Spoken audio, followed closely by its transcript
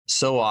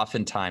So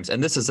oftentimes,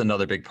 and this is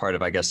another big part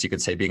of, I guess you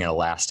could say, being an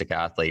elastic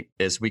athlete,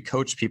 is we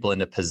coach people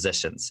into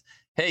positions.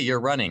 Hey, you're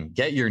running,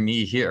 get your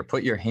knee here,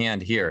 put your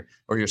hand here,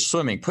 or you're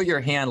swimming, put your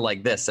hand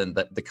like this. And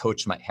the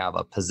coach might have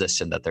a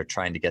position that they're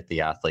trying to get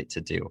the athlete to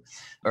do,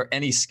 or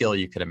any skill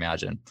you could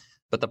imagine.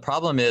 But the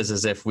problem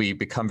is if we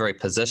become very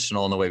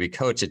positional in the way we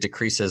coach, it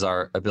decreases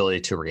our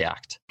ability to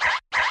react.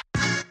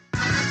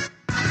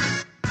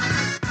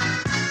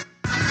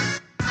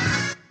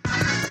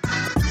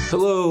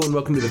 Hello and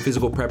welcome to the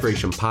Physical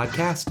Preparation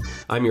Podcast.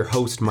 I'm your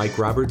host, Mike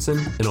Robertson,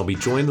 and I'll be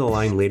joined on the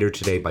line later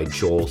today by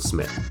Joel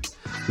Smith.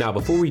 Now,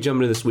 before we jump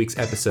into this week's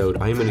episode,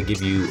 I'm going to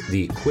give you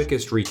the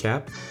quickest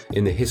recap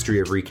in the history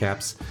of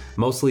recaps.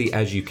 Mostly,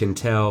 as you can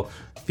tell,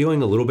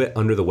 feeling a little bit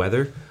under the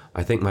weather.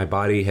 I think my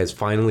body has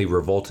finally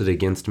revolted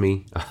against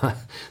me.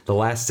 The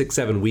last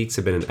 6-7 weeks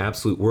have been an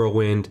absolute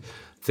whirlwind.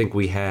 I think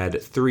we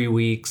had 3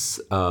 weeks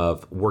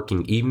of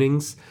working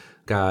evenings,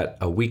 got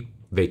a week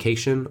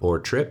vacation or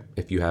trip.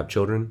 If you have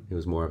children, it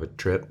was more of a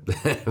trip,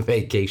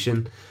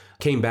 vacation.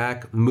 Came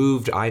back,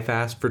 moved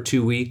IFAST for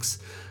 2 weeks.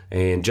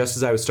 And just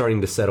as I was starting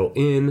to settle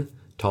in,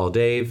 Tall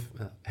Dave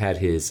had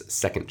his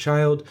second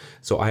child.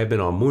 So I have been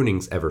on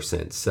mornings ever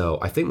since. So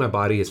I think my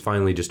body has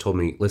finally just told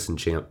me, listen,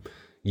 champ,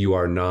 you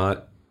are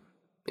not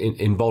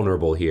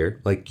invulnerable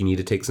here. Like, you need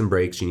to take some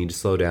breaks. You need to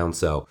slow down.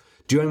 So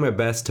doing my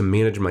best to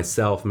manage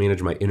myself,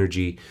 manage my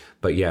energy.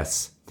 But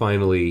yes,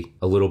 finally,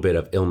 a little bit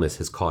of illness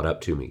has caught up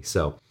to me.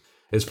 So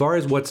as far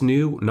as what's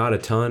new, not a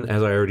ton.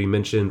 As I already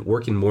mentioned,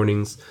 working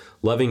mornings,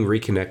 loving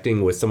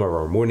reconnecting with some of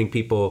our morning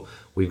people.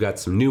 We've got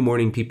some new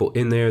morning people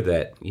in there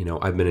that,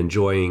 I've been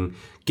enjoying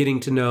getting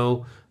to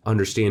know,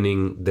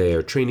 understanding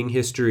their training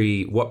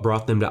history, what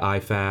brought them to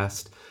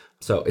IFAST.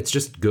 So it's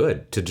just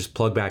good to just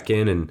plug back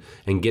in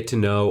and get to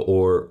know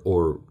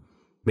or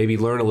maybe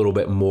learn a little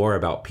bit more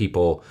about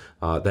people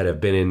that have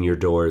been in your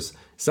doors.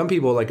 Some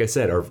people, like I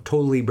said, are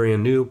totally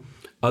brand new.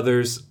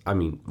 Others,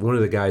 one of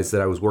the guys that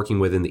I was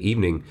working with in the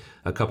evening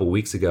a couple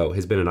weeks ago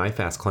has been an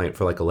IFAST client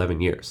for like 11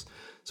 years.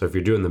 So if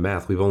you're doing the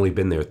math, we've only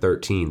been there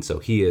 13. So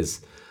he is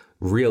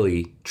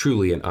really,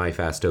 truly an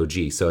IFAST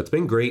OG. So it's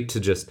been great to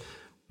just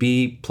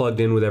be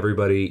plugged in with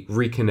everybody,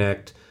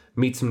 reconnect,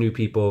 meet some new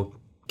people.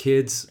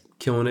 Kids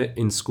killing it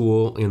in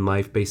school, in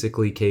life,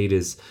 basically. Cade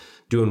is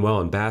doing well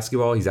in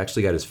basketball. He's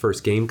actually got his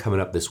first game coming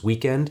up this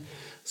weekend.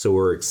 So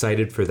we're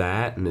excited for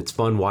that. And it's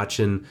fun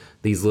watching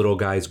these little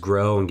guys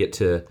grow and get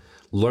to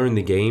learn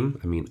the game.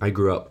 I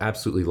grew up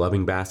absolutely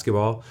loving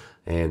basketball,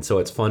 and so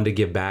it's fun to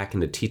give back and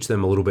to teach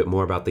them a little bit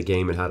more about the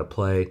game and how to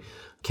play.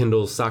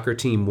 Kendall's soccer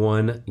team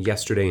won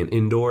yesterday in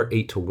indoor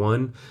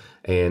 8-1.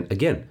 And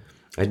again,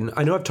 I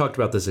know I've talked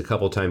about this a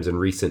couple times in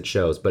recent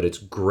shows, but it's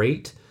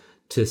great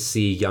to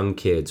see young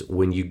kids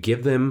when you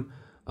give them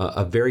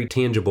a very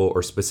tangible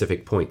or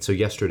specific point. So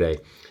yesterday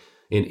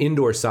in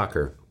indoor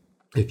soccer,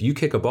 if you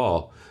kick a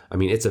ball,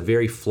 it's a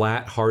very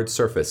flat, hard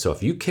surface. So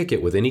if you kick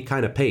it with any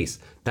kind of pace,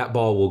 that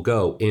ball will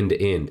go end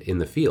to end in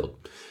the field.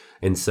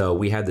 And so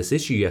we had this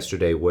issue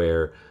yesterday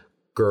where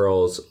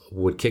girls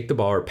would kick the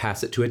ball or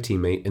pass it to a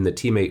teammate and the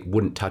teammate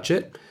wouldn't touch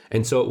it.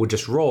 And so it would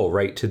just roll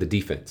right to the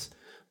defense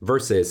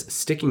versus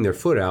sticking their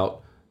foot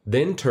out,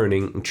 then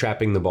turning and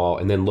trapping the ball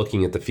and then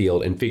looking at the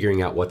field and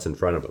figuring out what's in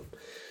front of them.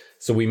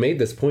 So we made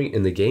this point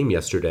in the game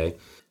yesterday,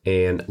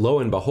 and lo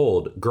and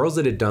behold, girls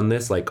that had done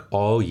this like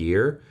all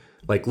year,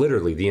 like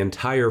literally the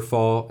entire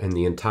fall and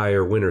the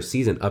entire winter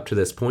season up to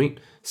this point,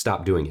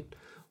 stopped doing it.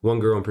 One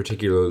girl in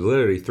particular,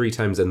 literally 3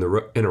 times in a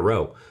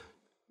row,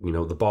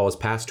 the ball was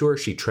passed to her,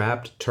 she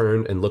trapped,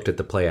 turned, and looked at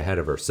the play ahead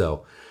of her.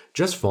 So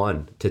just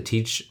fun to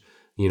teach,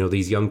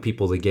 these young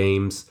people the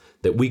games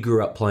that we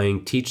grew up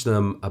playing, teach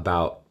them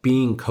about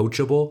being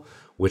coachable,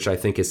 which I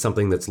think is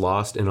something that's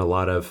lost in a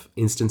lot of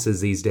instances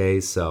these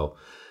days. So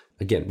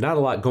again, not a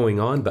lot going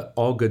on, but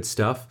all good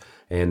stuff.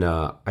 And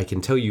I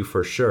can tell you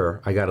for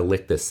sure, I got to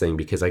lick this thing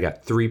because I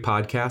got 3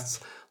 podcasts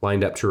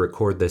lined up to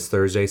record this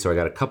Thursday. So I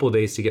got a couple of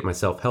days to get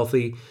myself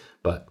healthy.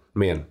 But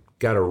man,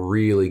 got a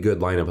really good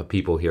lineup of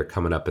people here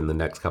coming up in the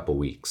next couple of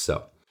weeks.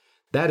 So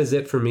that is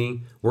it for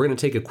me. We're going to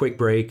take a quick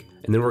break,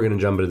 and then we're going to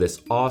jump into this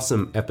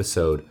awesome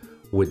episode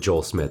with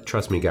Joel Smith.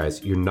 Trust me,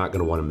 guys, you're not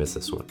going to want to miss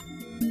this one.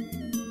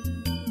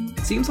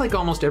 It seems like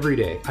almost every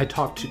day I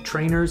talk to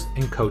trainers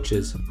and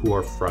coaches who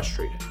are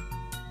frustrated.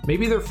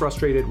 Maybe they're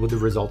frustrated with the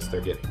results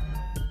they're getting.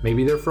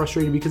 Maybe they're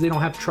frustrated because they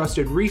don't have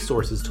trusted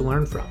resources to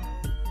learn from.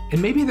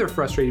 And maybe they're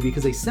frustrated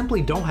because they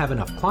simply don't have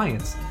enough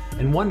clients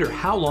and wonder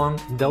how long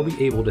they'll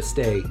be able to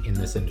stay in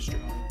this industry.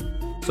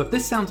 So if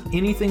this sounds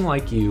anything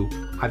like you,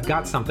 I've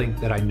got something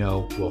that I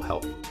know will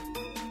help.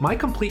 My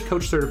Complete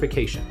Coach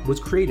certification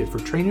was created for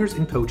trainers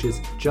and coaches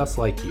just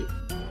like you,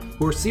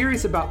 who are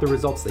serious about the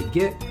results they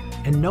get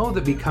and know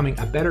that becoming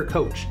a better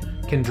coach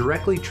can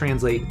directly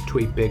translate to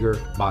a bigger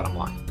bottom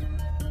line.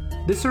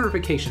 This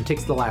certification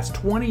takes the last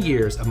 20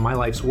 years of my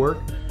life's work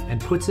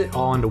and puts it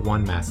all into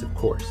one massive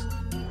course.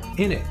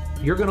 In it,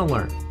 you're going to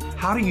learn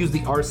how to use the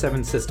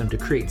R7 system to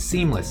create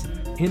seamless,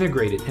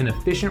 integrated, and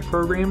efficient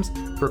programs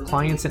for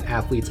clients and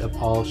athletes of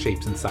all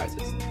shapes and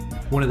sizes.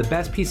 One of the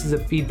best pieces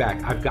of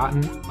feedback I've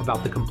gotten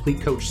about the Complete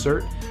Coach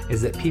Cert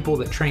is that people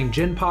that train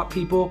Gen Pop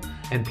people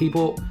and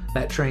people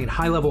that train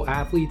high-level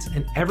athletes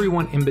and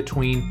everyone in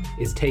between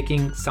is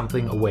taking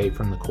something away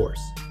from the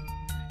course.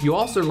 You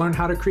also learn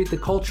how to create the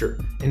culture,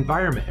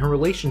 environment, and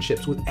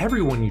relationships with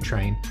everyone you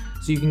train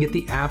so you can get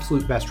the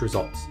absolute best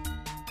results.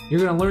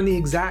 You're going to learn the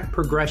exact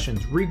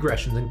progressions,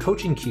 regressions, and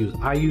coaching cues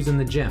I use in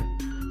the gym,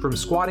 from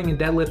squatting and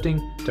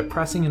deadlifting to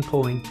pressing and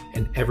pulling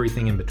and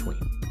everything in between.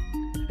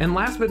 And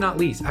last but not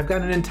least, I've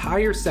got an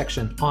entire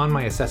section on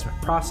my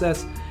assessment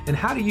process and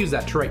how to use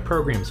that to write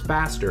programs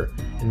faster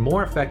and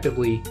more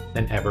effectively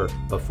than ever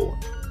before.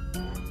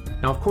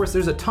 Now, of course,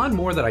 there's a ton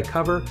more that I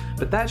cover,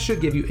 but that should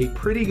give you a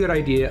pretty good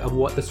idea of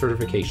what the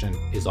certification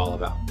is all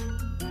about.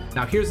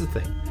 Now, here's the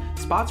thing.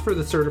 Spots for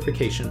the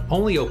certification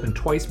only open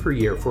twice per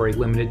year for a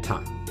limited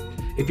time.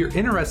 If you're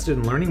interested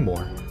in learning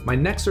more, my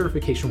next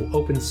certification will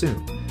open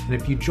soon. And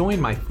if you join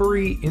my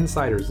free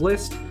insiders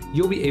list,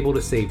 you'll be able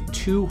to save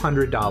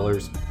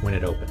 $200 when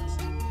it opens.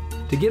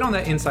 To get on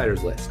that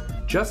insiders list,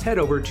 just head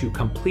over to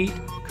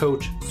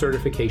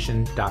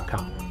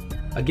CompleteCoachCertification.com.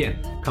 Again,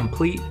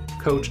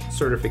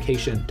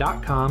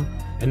 CompleteCoachCertification.com,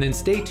 and then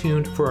stay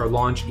tuned for our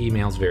launch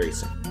emails very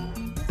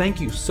soon. Thank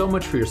you so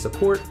much for your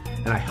support,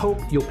 and I hope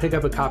you'll pick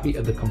up a copy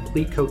of the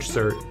Complete Coach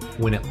Cert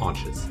when it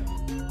launches.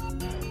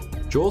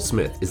 Joel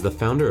Smith is the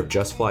founder of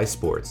Just Fly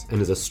Sports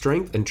and is a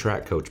strength and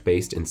track coach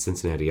based in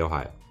Cincinnati,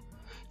 Ohio.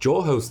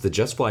 Joel hosts the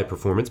Just Fly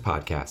Performance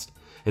podcast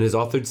and has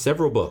authored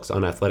several books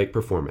on athletic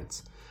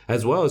performance,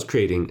 as well as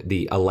creating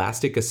the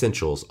Elastic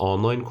Essentials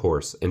online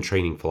course and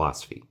training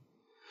philosophy.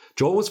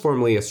 Joel was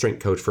formerly a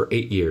strength coach for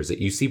 8 years at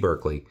UC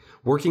Berkeley,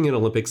 working in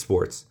Olympic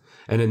sports,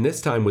 and in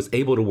this time was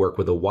able to work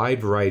with a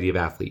wide variety of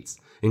athletes,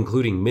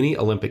 including many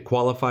Olympic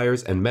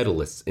qualifiers and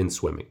medalists in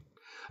swimming.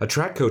 A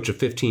track coach of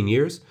 15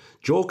 years,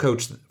 Joel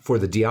coached for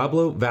the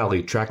Diablo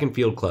Valley Track and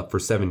Field Club for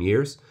 7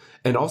 years,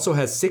 and also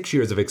has 6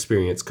 years of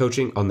experience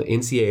coaching on the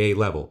NCAA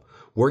level,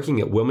 working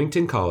at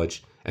Wilmington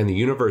College and the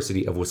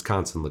University of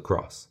Wisconsin-La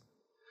Crosse.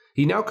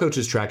 He now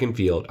coaches track and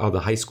field on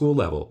the high school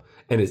level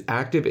and is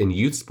active in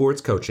youth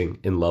sports coaching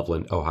in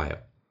Loveland, Ohio.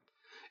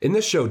 In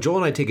this show, Joel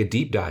and I take a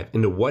deep dive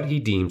into what he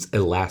deems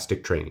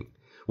elastic training,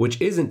 which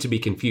isn't to be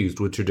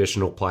confused with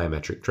traditional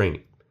plyometric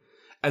training.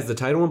 As the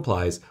title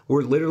implies,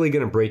 we're literally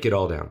going to break it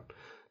all down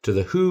to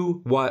the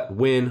who, what,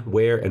 when,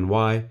 where, and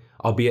why,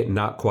 albeit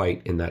not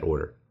quite in that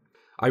order.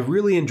 I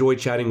really enjoyed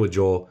chatting with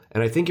Joel,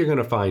 and I think you're going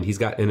to find he's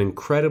got an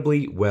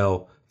incredibly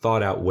well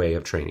thought out way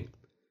of training.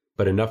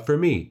 But enough for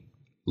me.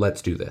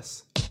 Let's do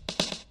this.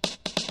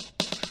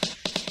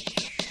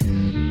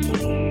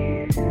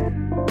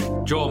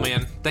 Joel,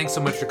 man, thanks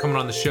so much for coming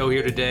on the show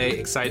here today.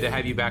 Excited to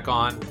have you back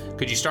on.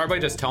 Could you start by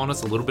just telling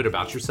us a little bit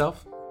about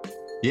yourself?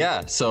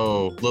 Yeah,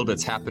 so a little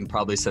bit's happened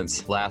probably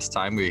since last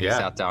time we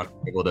sat down and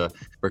were able to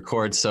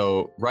record.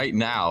 So right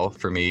now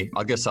for me,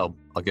 I'll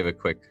give a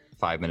quick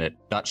 5-minute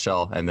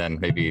nutshell and then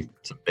maybe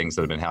some things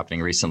that have been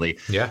happening recently.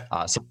 Yeah.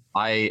 So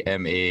I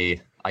am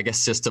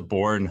just a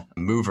born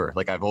mover.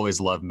 Like I've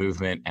always loved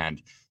movement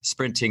and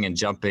sprinting and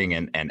jumping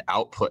and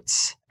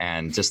outputs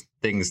and just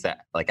things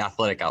that like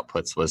athletic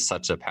outputs was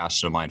such a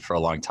passion of mine for a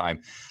long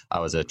time. I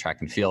was a track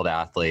and field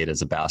athlete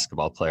as a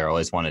basketball player. I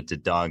always wanted to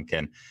dunk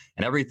and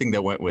everything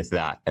that went with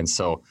that. And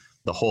so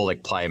the whole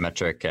like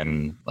plyometric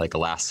and like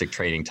elastic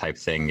training type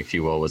thing, if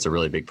you will, was a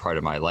really big part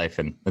of my life.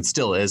 And it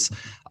still is.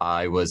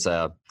 I was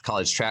a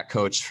college track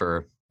coach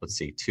for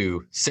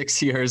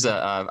 6 years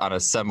on a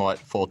somewhat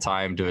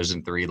full-time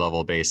Division III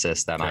level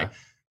basis.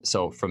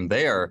 So from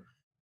there,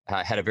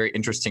 I had a very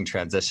interesting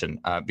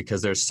transition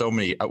because there's so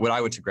many. When I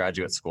went to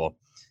graduate school,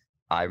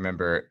 I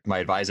remember my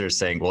advisors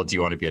saying, well, do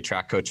you want to be a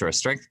track coach or a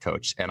strength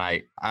coach? And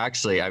I hope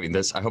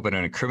I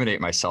don't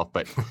incriminate myself,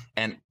 but,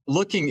 and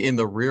looking in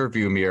the rear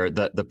view mirror,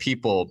 the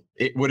people,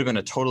 it would have been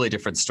a totally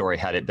different story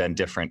had it been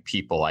different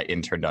people I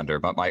interned under.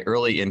 But my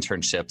early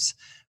internships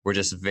were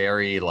just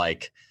very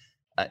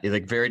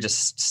very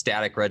just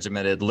static,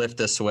 regimented, lift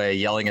this way,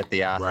 yelling at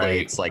the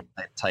athletes, right.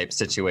 Like type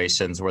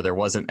situations where there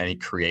wasn't any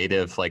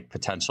creative like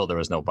potential. There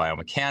was no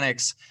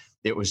biomechanics.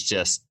 It was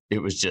just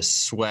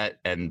sweat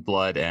and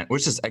blood, and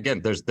which is,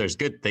 again, there's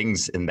good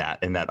things in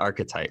that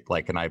archetype.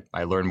 Like, and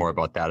I learned more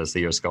about that as the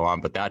years go on,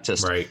 but that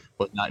just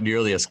was not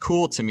nearly as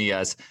cool to me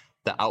as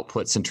the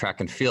outputs in track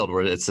and field,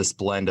 where it's this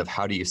blend of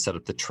how do you set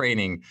up the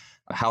training,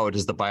 how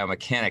does the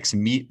biomechanics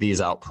meet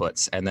these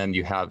outputs, and then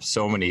you have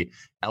so many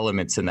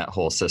elements in that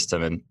whole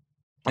system. And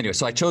anyway,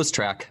 so I chose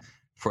track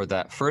for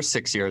that first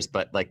 6 years,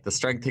 but like the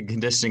strength and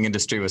conditioning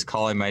industry was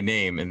calling my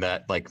name in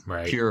that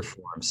pure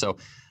form. So.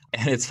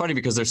 And it's funny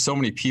because there's so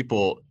many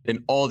people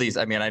in all these.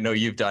 I mean, I know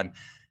you've done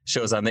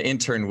shows on the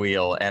intern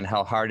wheel and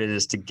how hard it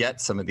is to get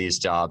some of these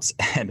jobs.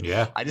 And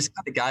I just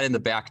kind of got in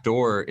the back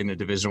door in a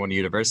Division I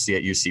university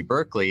at UC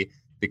Berkeley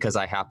because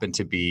I happened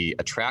to be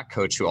a track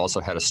coach who also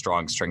had a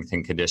strong strength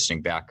and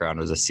conditioning background,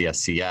 was a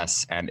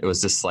CSCS. And it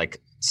was this like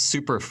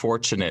super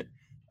fortunate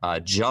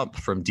jump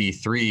from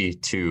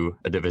D3 to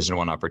a Division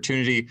I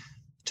opportunity.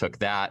 took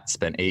that,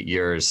 spent 8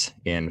 years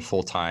in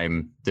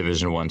full-time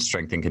Division I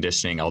strength and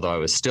conditioning, although I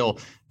was still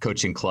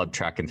coaching club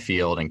track and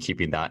field and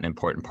keeping that an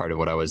important part of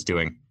what I was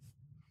doing.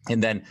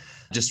 And then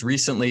just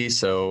recently,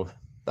 so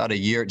about a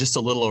year, just a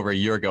little over a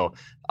year ago,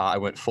 I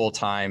went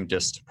full-time,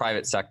 just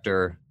private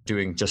sector,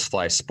 doing Just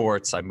Fly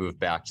Sports. I moved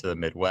back to the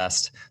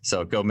Midwest.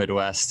 So go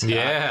Midwest.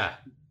 Yeah.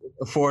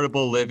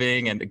 Affordable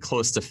living and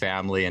close to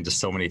family and just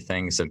so many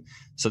things. And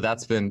so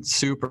that's been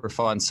super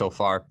fun so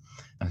far.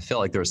 I feel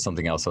like there was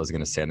something else I was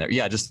going to say in there.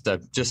 Yeah,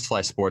 just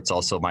Fly Sports,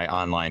 also my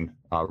online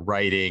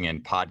writing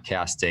and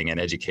podcasting and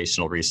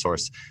educational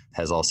resource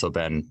has also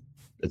been,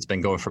 it's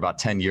been going for about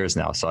 10 years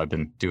now. So I've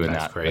been doing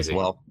that crazy. as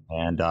well.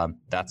 And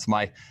that's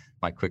my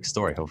quick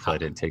story. Hopefully I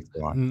didn't take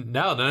too long.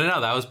 No.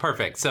 That was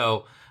perfect.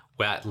 So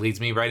that leads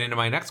me right into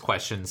my next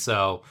question.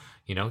 So,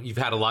 you've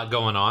had a lot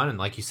going on. And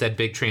like you said,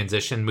 big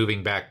transition,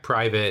 moving back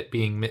private,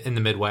 being in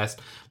the Midwest.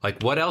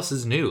 Like, what else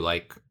is new?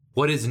 Like,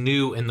 what is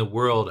new in the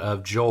world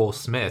of Joel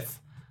Smith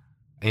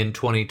in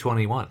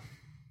 2021?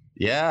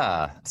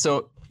 Yeah.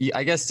 So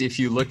I guess if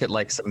you look at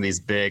like some of these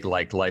big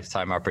like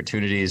lifetime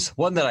opportunities,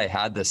 one that I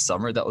had this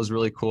summer that was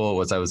really cool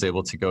was I was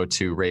able to go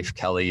to Rafe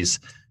Kelly's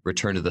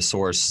Return to the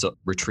Source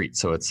retreat.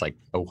 So it's like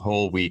a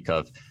whole week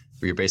of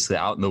where you're basically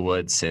out in the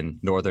woods in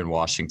northern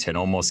Washington,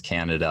 almost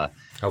Canada.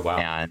 Oh wow!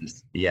 And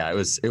yeah, it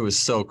was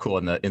so cool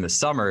in the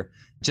summer.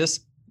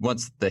 Just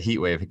once the heat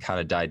wave had kind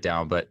of died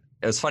down, but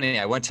it was funny.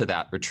 I went to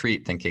that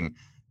retreat thinking,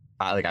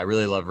 I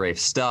really love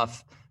Rafe's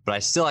stuff, but I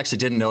still actually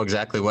didn't know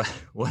exactly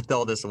what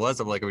all this was.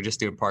 I'm like, are we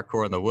just doing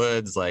parkour in the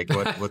woods? Like,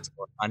 what's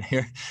going on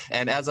here?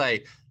 And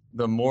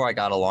the more I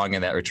got along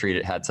in that retreat,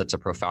 it had such a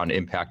profound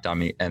impact on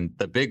me. And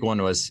the big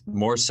one was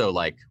more so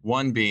like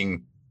one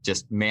being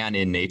just man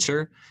in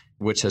nature,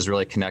 which has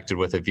really connected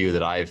with a view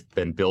that I've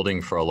been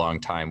building for a long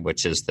time,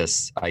 which is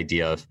this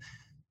idea of,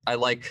 I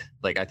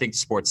think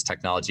sports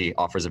technology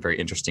offers a very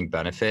interesting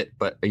benefit,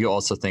 but you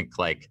also think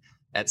like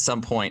at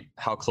some point,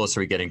 how close are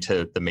we getting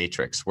to the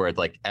matrix where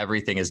like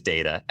everything is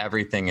data,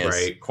 everything is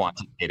right.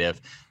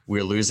 quantitative,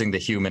 we're losing the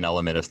human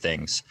element of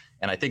things.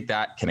 And I think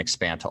that can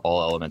expand to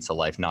all elements of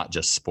life, not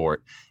just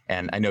sport.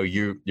 And I know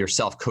you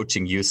yourself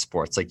coaching youth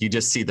sports, like you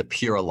just see the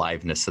pure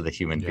aliveness of the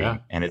human being.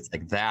 And it's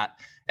like that.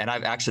 And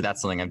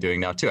that's something I'm doing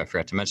now too. I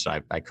forgot to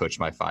mention, I coached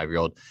my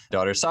 5-year-old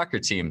daughter's soccer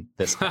team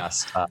this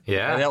past.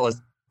 That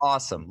was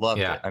awesome.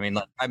 Loved it. I mean,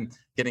 I'm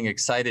getting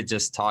excited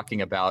just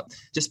talking about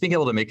just being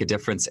able to make a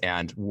difference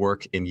and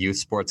work in youth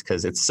sports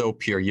because it's so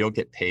pure. You don't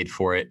get paid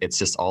for it. It's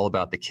just all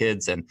about the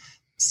kids and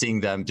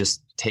seeing them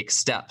just take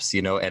steps,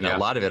 and a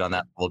lot of it on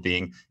that level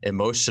being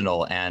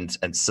emotional and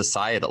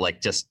societal,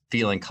 like just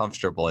feeling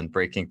comfortable and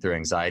breaking through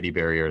anxiety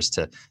barriers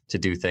to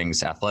do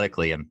things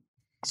athletically. And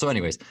so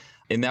anyways,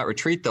 in that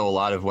retreat, though, a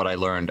lot of what I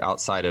learned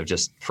outside of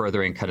just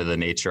furthering kind of the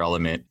nature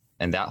element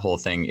and that whole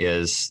thing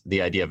is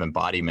the idea of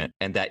embodiment,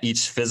 and that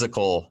each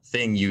physical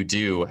thing you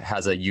do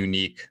has a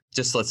unique,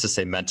 just let's just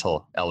say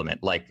mental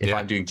element. Like if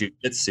I'm doing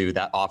jujitsu,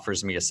 that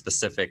offers me a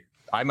specific,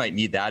 I might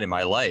need that in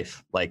my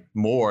life, like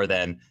more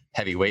than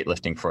heavy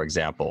weightlifting, for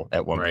example,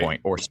 at one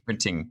point, or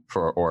sprinting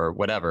or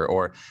whatever,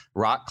 or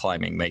rock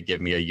climbing may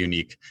give me a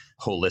unique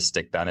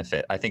holistic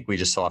benefit. I think we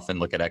just so often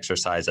look at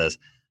exercise as,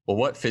 well,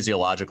 what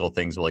physiological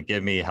things will it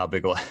give me? How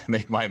big will it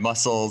make my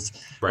muscles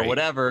or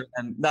whatever?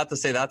 And not to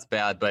say that's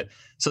bad, but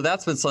so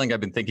that's been something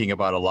I've been thinking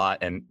about a lot.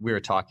 And we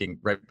were talking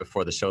right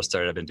before the show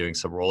started, I've been doing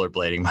some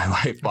rollerblading. My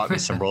wife bought me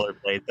some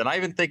rollerblades. And I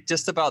even think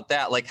just about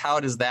that, like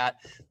how does that,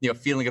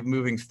 feeling of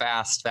moving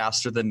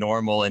faster than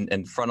normal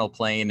and frontal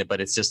plane,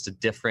 but it's just a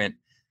different,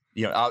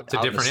 it's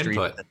a different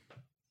input.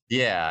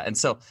 Yeah. And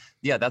so,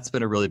 that's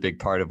been a really big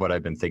part of what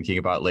I've been thinking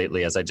about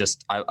lately as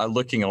I'm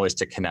looking always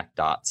to connect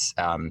dots.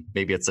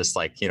 Maybe it's just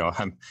like,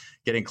 I'm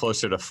getting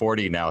closer to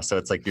 40 now. So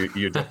it's like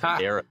you're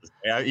different eras.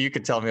 You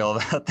could tell me all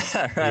about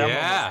that, right?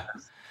 Yeah.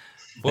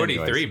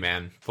 43, anyways.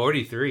 Man.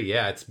 43.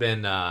 Yeah. It's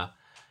been,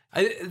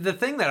 the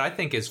thing that I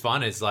think is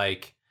fun is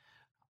like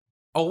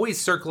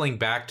always circling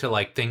back to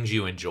like things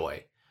you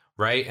enjoy.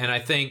 Right. And I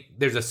think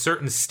there's a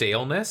certain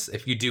staleness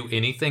if you do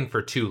anything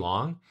for too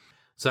long.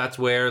 So that's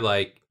where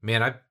like,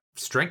 man, I've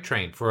strength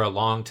trained for a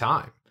long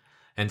time.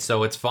 And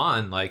so it's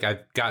fun. Like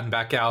I've gotten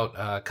back out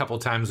a couple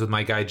times with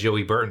my guy,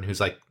 Joey Burton, who's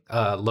like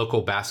a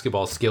local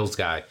basketball skills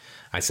guy.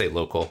 I say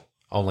local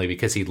only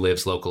because he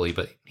lives locally,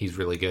 but he's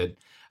really good.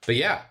 But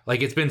yeah,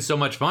 like it's been so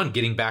much fun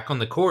getting back on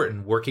the court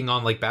and working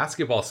on like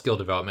basketball skill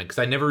development because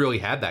I never really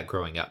had that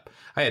growing up.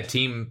 I had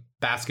team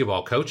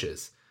basketball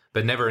coaches,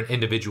 but never an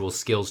individual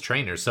skills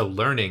trainer. So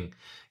learning,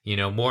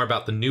 more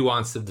about the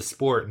nuance of the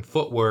sport and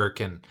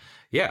footwork and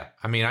yeah,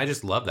 I mean, I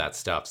just love that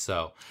stuff.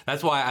 So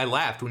that's why I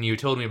laughed when you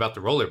told me about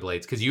the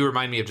rollerblades, because you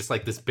remind me of just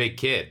like this big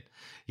kid,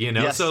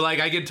 Yes. So like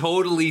I could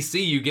totally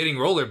see you getting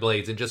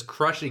rollerblades and just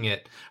crushing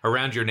it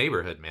around your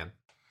neighborhood, man.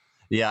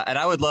 Yeah. And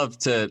I would love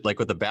to, like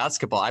with the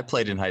basketball, I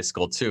played in high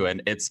school too.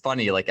 And it's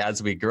funny, like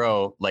as we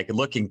grow, like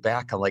looking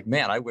back, I'm like,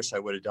 man, I wish I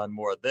would have done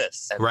more of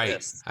this. And right.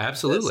 This,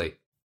 absolutely. This.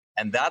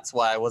 And that's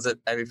why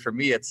for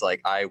me, it's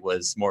like I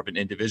was more of an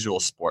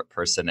individual sport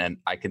person, and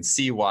I can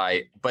see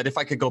why. But if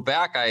I could go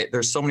back,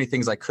 there's so many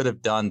things I could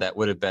have done that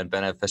would have been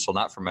beneficial,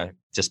 not for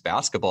just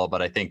basketball,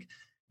 but I think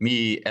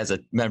me as a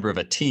member of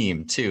a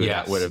team too,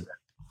 that would have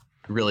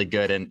been really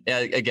good. And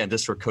again,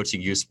 just for coaching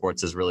youth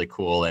sports is really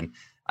cool. And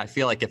I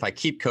feel like if I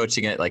keep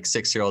coaching it like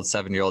 6-year-olds,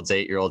 7-year-olds,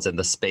 8-year-olds, and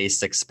the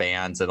space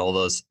expands and all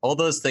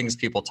those things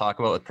people talk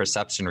about with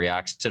perception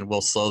reaction will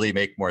slowly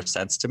make more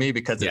sense to me,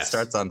 because it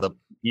starts on the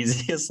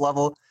easiest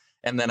level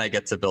and then I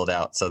get to build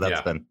out. So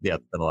that's been a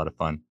lot of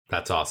fun.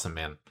 That's awesome,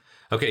 man.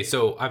 Okay.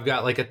 So I've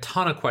got like a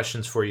ton of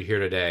questions for you here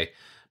today,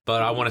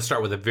 but I want to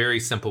start with a very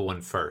simple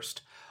one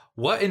first.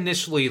 What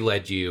initially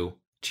led you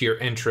to your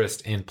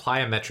interest in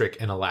plyometric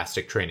and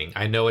elastic training?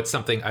 I know it's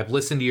something I've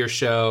listened to your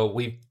show.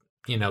 We've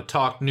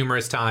talked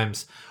numerous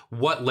times.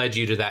 What led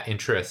you to that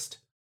interest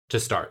to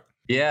start?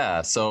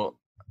 Yeah. So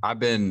I've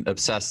been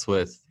obsessed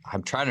with,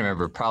 I'm trying to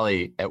remember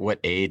probably at what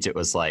age it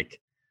was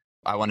like,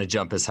 I want to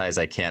jump as high as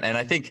I can. And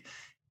I think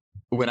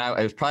when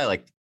I was probably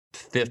like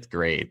 5th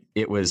grade,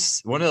 it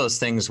was one of those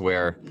things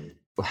where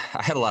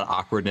I had a lot of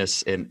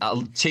awkwardness, and I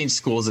changed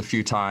schools a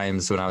few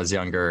times when I was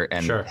younger,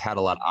 and had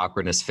a lot of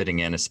awkwardness fitting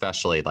in,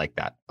 especially like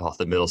that.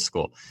 The middle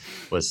school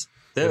was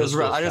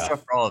rough. I just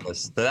rough for all of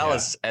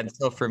us. And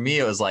so for me,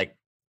 it was like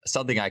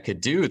something I could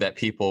do that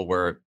people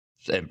were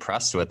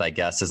impressed with, I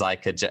guess, is I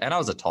could, and I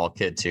was a tall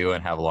kid too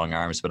and have long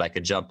arms, but I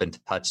could jump and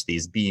touch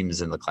these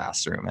beams in the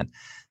classroom. And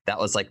that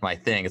was like my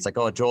thing. It's like,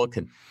 oh, Joel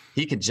can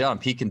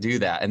jump, he can do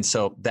that. And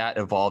so that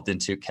evolved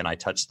into, can I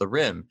touch the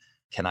rim?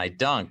 Can I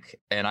dunk?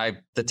 And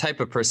the type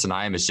of person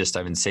I am is just,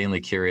 I'm insanely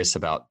curious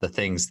about the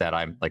things that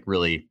I'm like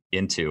really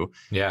into.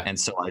 Yeah. And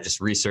so I just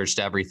researched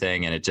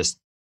everything, and it just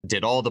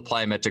did all the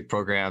plyometric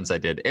programs. I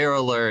did Air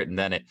Alert, and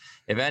then it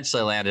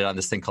eventually landed on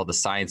this thing called the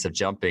Science of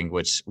Jumping,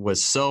 which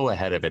was so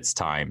ahead of its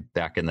time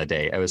back in the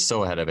day. It was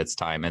so ahead of its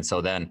time. And so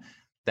then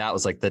that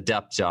was like the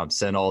depth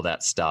jumps and all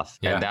that stuff.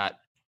 Yeah. And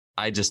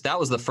that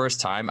was the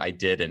first time I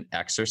did an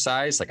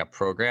exercise, like a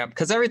program,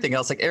 because everything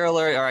else, like Air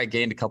Alert, I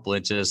gained a couple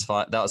inches.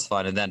 That was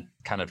fun. And then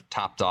kind of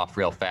topped off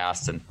real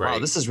fast. And wow,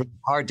 this is really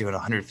hard doing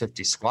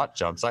 150 squat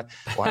jumps.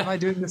 Why am I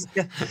doing this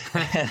again?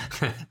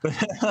 But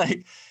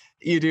like,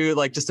 you do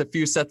like just a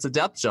few sets of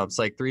depth jumps,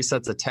 like 3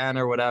 sets of 10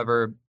 or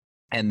whatever.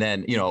 And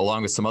then,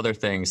 along with some other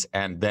ththings.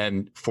 And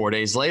then 4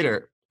 days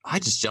later, I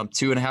just jumped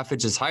 2.5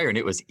 inches higher, and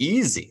it was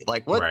easy.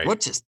 Like what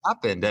just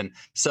happened? And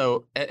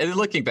so, and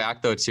looking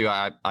back though, too,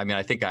 I mean,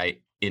 I think I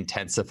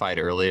intensified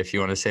early, if you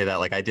want to say that.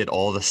 Like I did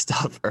all the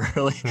stuff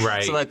early.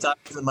 Right. So by the time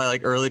I was in my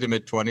like early to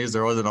mid 20s,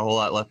 there wasn't a whole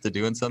lot left to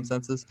do in some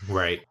senses.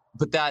 Right.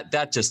 But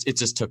it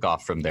just took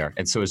off from there.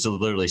 And so it was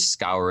literally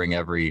scouring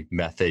every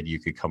method you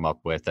could come up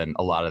with. And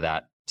a lot of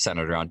that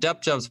centered around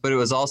depth jumps, but it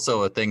was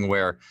also a thing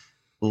where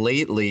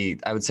lately,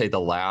 I would say the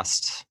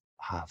last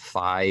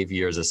 5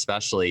 years,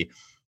 especially,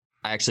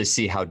 I actually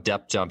see how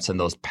depth jumps and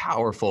those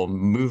powerful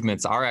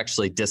movements are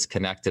actually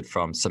disconnected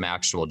from some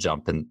actual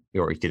jump,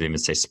 or you could even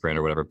say sprint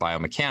or whatever,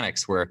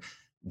 biomechanics, where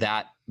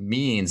that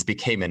means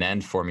became an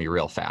end for me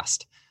real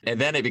fast. And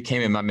then it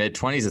became in my mid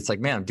 20s. It's like,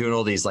 man, I'm doing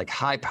all these like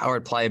high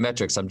powered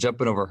plyometrics. I'm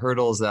jumping over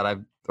hurdles that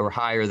are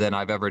higher than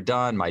I've ever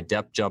done. My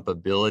depth jump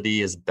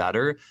ability is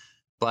better.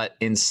 But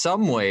in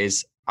some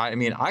ways, I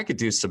mean, I could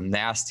do some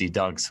nasty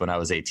dunks when I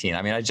was 18.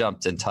 I mean, I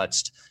jumped and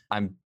touched.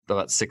 I'm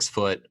about 6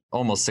 foot,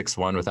 almost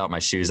 6'1" without my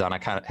shoes on. I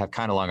have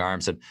kind of long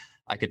arms, and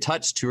I could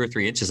touch 2 or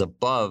 3 inches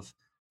above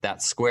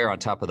that square on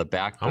top of the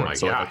backboard. Oh my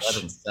gosh.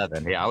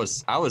 11.7.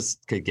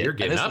 Yeah, You're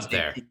getting up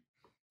there.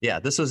 Yeah,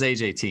 this was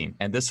age 18.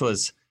 And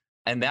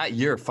that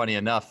year, funny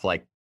enough,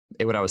 like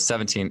when I was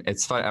 17,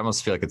 it's fun. I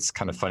almost feel like it's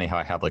kind of funny how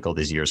I have like all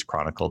these years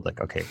chronicled. Like,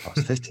 okay, I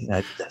was 15,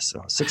 I did this. I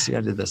was 16, I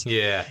did this.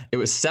 Yeah. It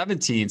was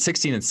 16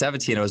 and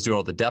 17, I was doing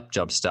all the depth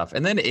jump stuff.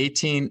 And then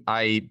 18,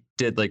 I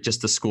did like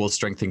just the school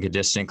strength and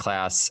conditioning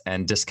class,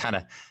 and just kind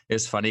of, it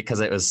was funny because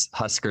it was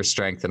Husker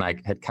strength, and I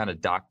had kind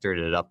of doctored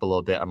it up a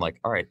little bit. I'm like,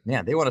 all right,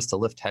 man, they want us to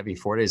lift heavy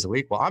 4 days a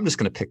week. Well, I'm just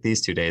going to pick these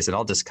 2 days, and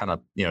I'll just kind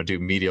of, do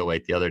medial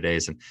weight the other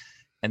days.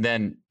 And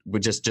then we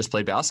just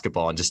played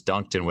basketball and just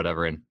dunked and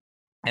whatever.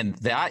 And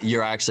that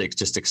year I actually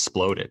just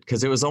exploded,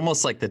 because it was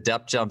almost like the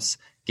depth jumps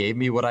gave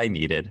me what I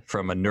needed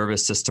from a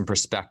nervous system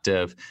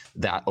perspective,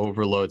 that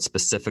overload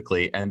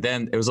specifically. And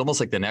then it was almost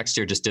like the next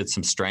year just did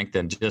some strength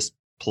and just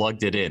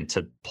plugged it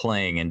into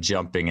playing and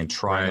jumping and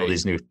trying all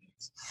these new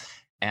things.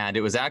 And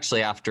it was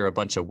actually after a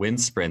bunch of wind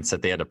sprints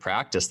at the end of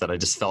practice that I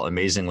just felt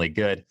amazingly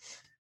good,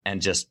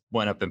 and just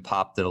went up and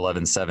popped an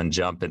 11.7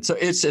 jump. And so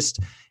it's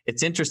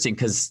interesting,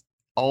 because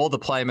all the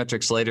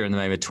plyometrics later in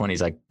my mid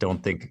 20s,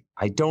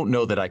 I don't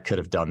know that I could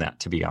have done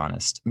that, to be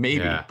honest.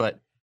 Maybe,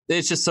 but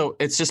it's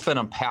just been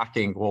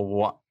unpacking.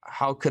 Well,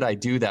 how could I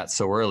do that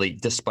so early,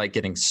 despite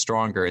getting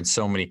stronger in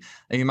so many?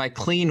 I mean, my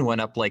clean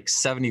went up like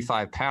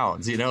 75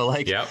 pounds,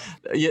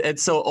 and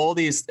so all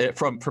these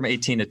from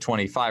 18 to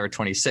 25 or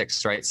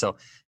 26, right? So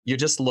you're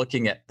just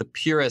looking at the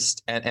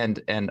purest,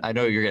 and I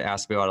know you're going to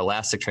ask me about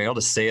elastic training. I'll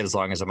just say it as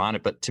long as I'm on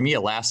it. But to me,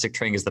 elastic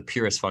training is the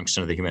purest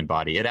function of the human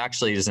body. It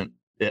actually isn't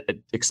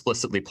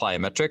explicitly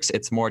plyometrics.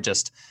 It's more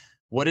just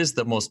what is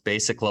the most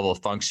basic level of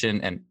function?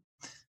 And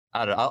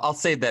I don't know, I'll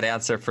save that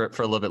answer for a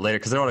little bit later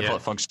because I don't want to call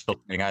it functional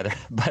training either.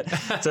 But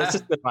so it's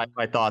just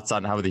my thoughts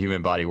on how the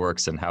human body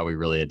works and how we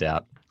really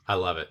adapt. I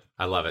love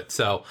it.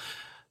 So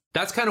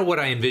that's kind of what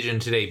I envision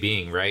today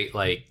being, right?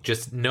 Like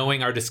just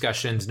knowing our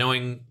discussions,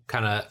 knowing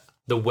kind of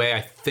the way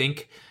I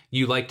think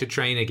you like to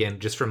train, again,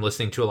 just from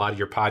listening to a lot of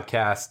your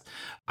podcasts.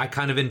 I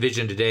kind of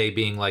envision today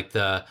being like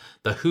the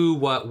who,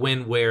 what,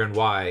 when, where, and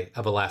why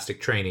of elastic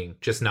training,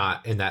 just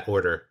not in that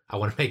order. I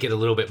want to make it a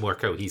little bit more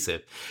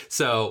cohesive.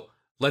 So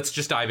let's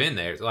just dive in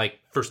there. Like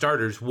for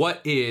starters,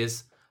 what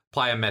is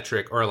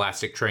plyometric or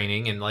elastic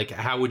training? And like,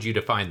 how would you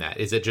define that?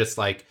 Is it just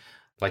like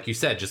you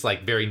said, just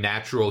like very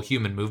natural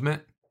human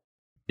movement?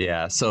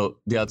 Yeah. So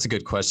that's a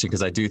good question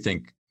because I do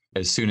think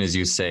as soon as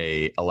you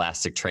say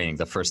elastic training,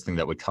 the first thing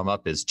that would come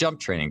up is jump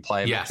training,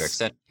 plyometrics.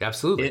 Yes, and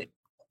absolutely.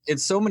 In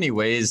so many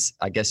ways,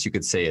 I guess you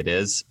could say it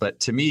is. But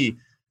to me,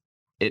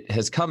 it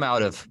has come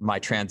out of my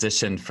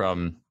transition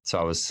from, so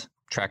I was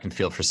track and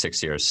field for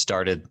 6 years,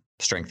 started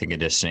strength and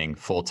conditioning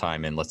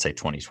full-time in, let's say,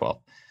 2012.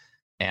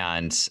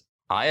 And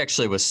I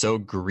actually was so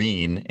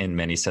green in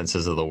many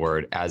senses of the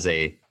word as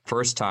a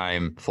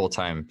first-time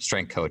full-time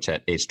strength coach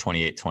at age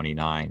 28,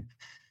 29.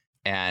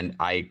 And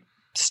I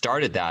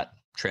started that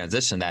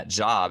transition, that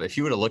job. If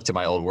you would have looked at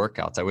my old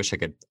workouts, I wish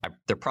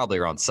they're probably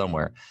around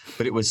somewhere,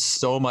 but it was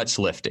so much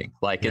lifting,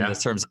 like in the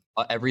terms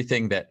of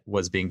everything that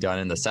was being done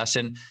in the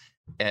session.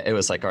 It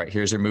was like, all right,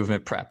 here's your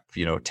movement prep,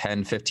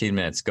 10, 15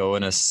 minutes, go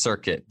in a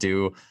circuit,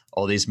 do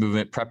all these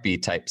movement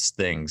preppy types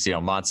things,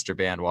 monster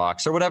band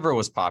walks or whatever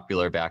was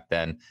popular back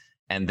then.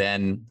 And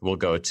then we'll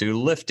go to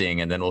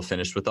lifting, and then we'll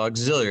finish with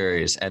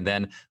auxiliaries, and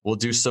then we'll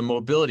do some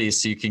mobility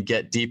so you can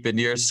get deep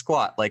into your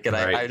squat. Like, and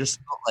I just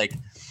felt like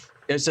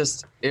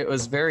it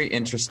was very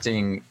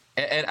interesting.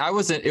 And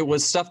it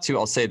was stuff too.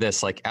 I'll say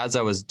this, like, as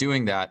I was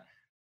doing that,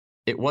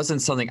 it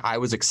wasn't something I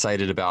was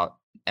excited about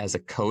as a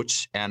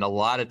coach. And a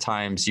lot of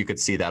times you could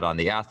see that on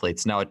the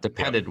athletes. Now it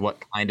depended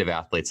what kind of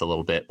athletes a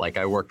little bit. Like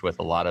I worked with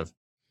a lot of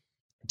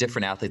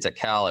different athletes at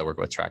Cal. I worked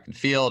with track and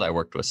field. I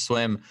worked with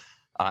swim.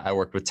 I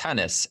worked with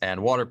tennis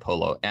and water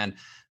polo. And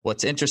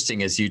what's interesting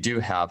is you do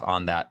have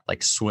on that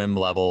like swim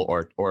level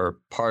or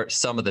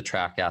some of the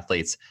track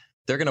athletes,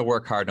 they're going to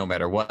work hard no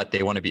matter what.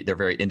 They want to be, they're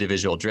very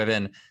individual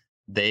driven.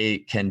 They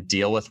can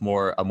deal with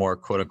a more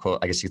quote unquote,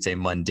 I guess you could say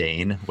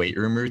mundane weight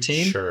room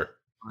routine. Sure.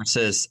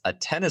 Versus a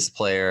tennis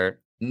player,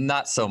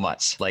 not so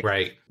much. Like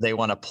they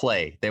want to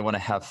play, they want to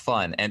have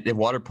fun. And in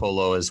water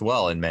polo as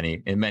well in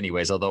many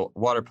ways, although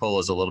water polo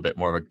is a little bit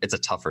more of it's a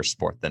tougher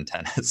sport than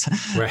tennis.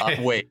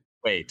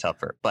 Way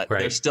tougher, but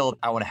there's still,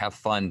 I want to have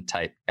fun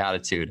type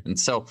attitude. And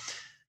so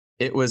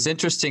it was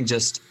interesting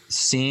just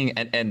seeing,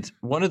 and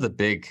one of the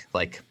big,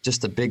 like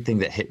just the big thing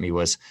that hit me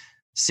was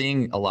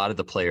seeing a lot of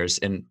the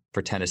players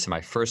for tennis in my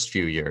first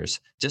few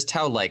years, just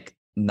how like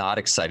not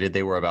excited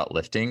they were about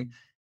lifting.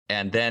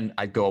 And then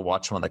I'd go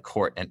watch them on the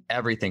court and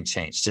everything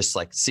changed. Just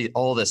like see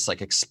all this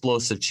like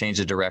explosive change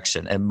of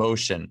direction,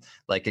 emotion,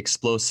 like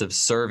explosive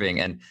serving.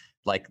 And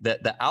like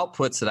the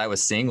outputs that I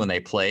was seeing when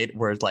they played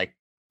were like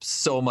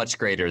so much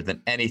greater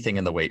than anything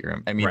in the weight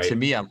room. I mean, to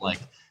me, I'm like,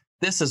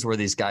 this is where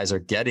these guys are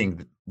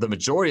getting the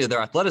majority of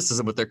their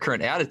athleticism with their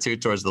current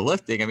attitude towards the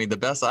lifting. I mean, the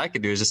best I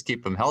can do is just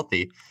keep them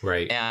healthy,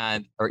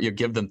 or you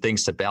give them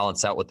things to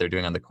balance out what they're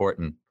doing on the court.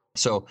 And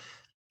so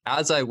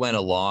as I went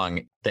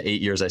along, the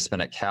 8 years I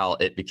spent at Cal,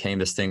 it became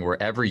this thing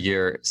where every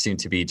year seemed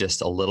to be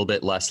just a little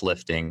bit less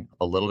lifting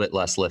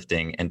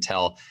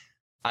until,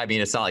 I mean,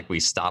 it's not like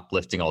we stopped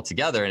lifting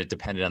altogether and it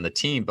depended on the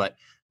team, but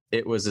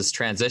it was this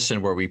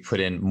transition where we put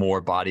in more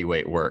body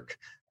weight work,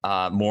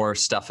 more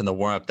stuff in the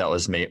warm-up that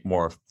was made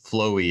more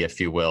flowy, if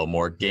you will,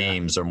 more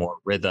games or more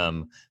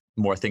rhythm,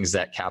 more things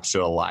that capture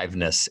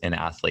aliveness in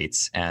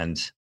athletes.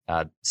 And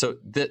so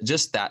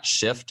just that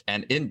shift.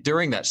 And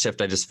during that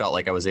shift, I just felt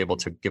like I was able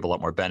to give a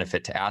lot more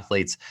benefit to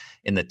athletes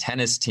in the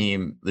tennis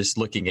team, just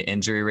looking at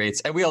injury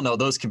rates. And we all know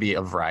those can be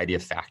a variety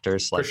of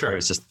factors. Like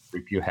it's just the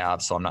group you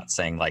have. So I'm not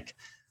saying like,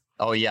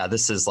 oh yeah,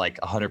 this is like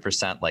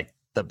 100% like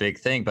the big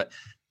thing, but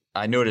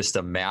I noticed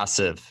a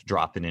massive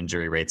drop in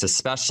injury rates,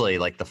 especially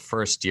like the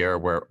first year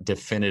where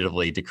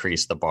definitively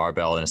decreased the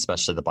barbell and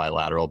especially the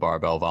bilateral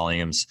barbell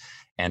volumes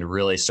and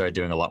really started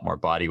doing a lot more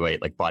body weight,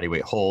 like body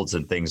weight holds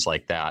and things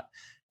like that.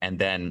 And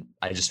then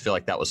I just feel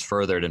like that was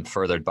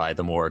furthered by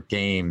the more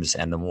games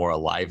and the more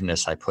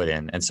aliveness I put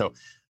in. And so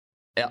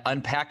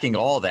unpacking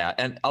all that,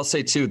 and I'll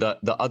say too,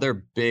 the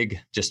other big,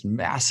 just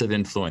massive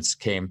influence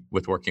came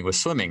with working with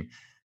swimming.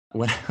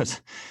 When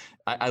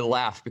I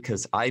laugh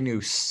because I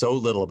knew so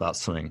little about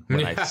swimming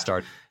when I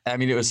started. I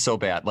mean, it was so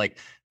bad. Like,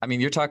 I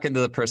mean, you're talking to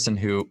the person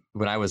who,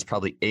 when I was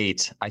probably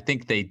 8, I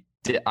think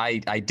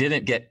I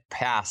didn't get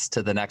past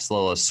to the next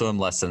level of swim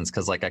lessons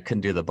because like I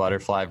couldn't do the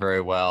butterfly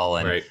very well.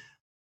 And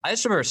I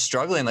just remember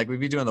struggling, like we'd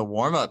be doing the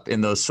warm up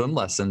in those swim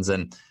lessons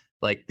and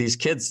like these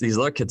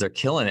little kids are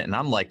killing it. And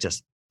I'm like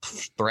just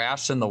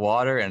thrashed in the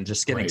water and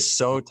just getting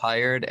so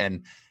tired.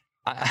 And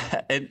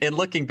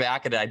looking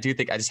back at it, I do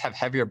think I just have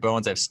heavier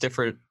bones. I have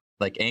stiffer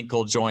like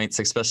ankle joints,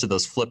 especially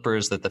those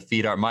flippers that the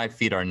feet are. My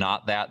feet are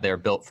not that. They're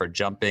built for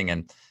jumping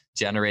and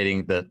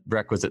generating the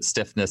requisite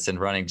stiffness in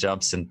running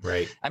jumps. And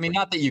Right. I mean,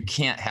 not that you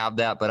can't have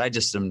that, but I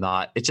just am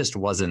not, it just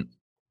wasn't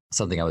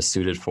something I was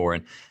suited for.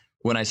 And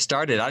when I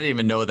started, I didn't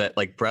even know that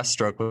like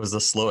breaststroke was the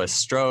slowest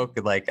stroke.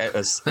 Like it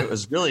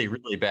was really,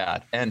 really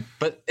bad.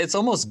 But it's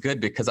almost good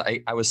because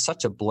I was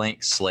such a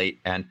blank slate.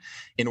 And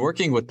in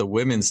working with the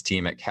women's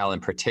team at Cal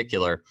in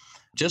particular,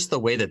 just the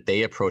way that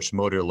they approached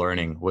motor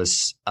learning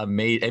was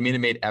amazing. I mean,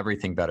 it made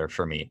everything better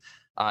for me.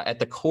 At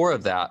the core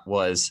of that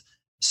was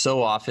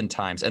so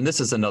oftentimes, and this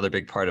is another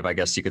big part of, I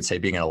guess you could say,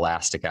 being an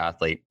elastic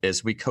athlete,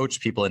 is we coach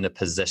people into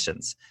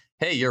positions.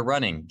 Hey, you're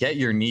running, get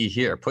your knee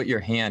here, put your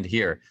hand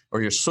here,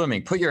 or you're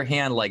swimming, put your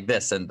hand like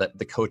this. And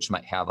the coach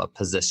might have a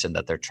position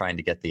that they're trying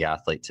to get the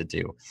athlete to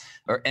do,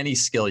 or any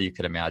skill you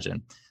could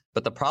imagine.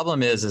 But the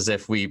problem is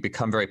if we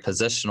become very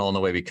positional in the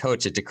way we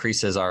coach, it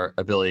decreases our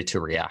ability to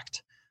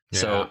react. Yeah.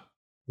 So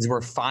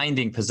we're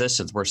finding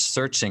positions, we're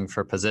searching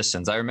for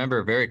positions. I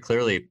remember very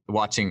clearly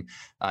watching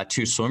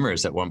two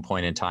swimmers at one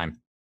point in time,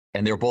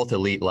 and they were both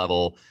elite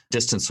level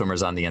distance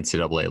swimmers on the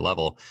NCAA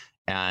level.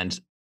 And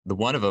the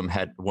one of them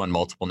had won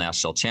multiple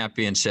national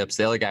championships.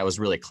 The other guy was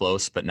really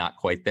close, but not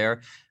quite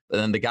there. But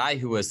then the guy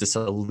who was this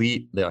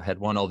elite that had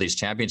won all these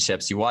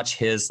championships, you watch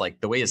his,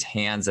 like the way his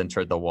hands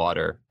entered the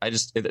water.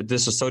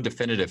 This was so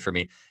definitive for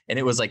me. And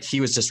it was like, he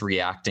was just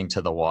reacting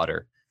to the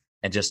water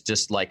and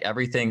just like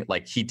everything,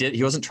 like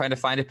he wasn't trying to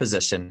find a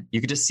position.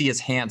 You could just see his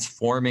hands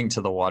forming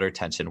to the water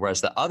tension. Whereas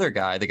the other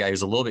guy, the guy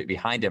who's a little bit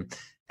behind him,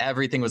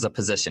 everything was a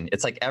position.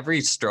 It's like every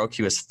stroke,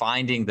 he was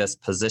finding this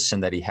position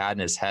that he had in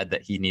his head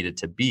that he needed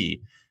to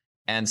be.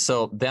 And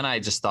so then I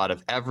just thought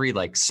of every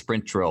like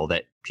sprint drill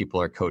that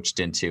people are coached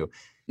into.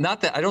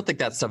 Not that I don't think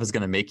that stuff is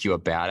going to make you a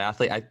bad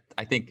athlete.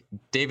 I think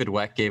David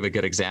Weck gave a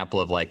good example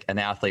of like an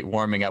athlete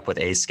warming up with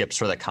A skips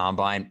for the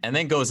combine and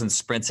then goes and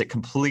sprints it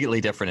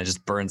completely different and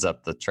just burns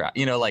up the track.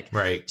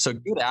 Right. So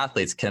good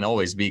athletes can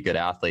always be good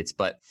athletes.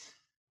 But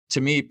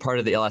to me, part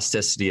of the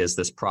elasticity is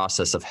this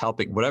process of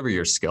helping whatever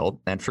your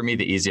skill. And for me,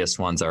 the easiest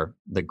ones are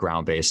the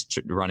ground-based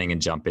running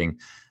and jumping.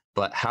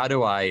 But how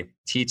do I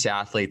teach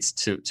athletes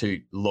to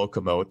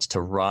locomote,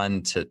 to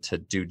run, to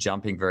do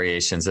jumping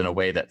variations in a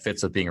way that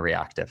fits with being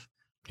reactive?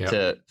 Yep.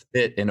 To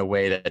fit in a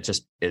way that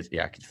just is,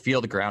 I can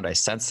feel the ground. I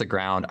sense the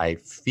ground. I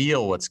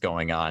feel what's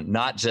going on.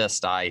 Not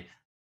just my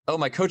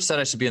coach said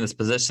I should be in this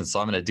position, so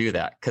I'm going to do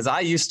that. Because I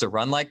used to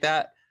run like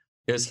that.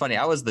 It was funny.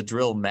 I was the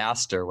drill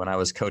master when I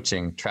was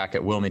coaching track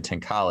at Wilmington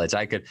College.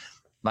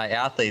 My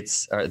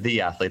athletes, or the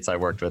athletes I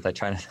worked with, I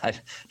tried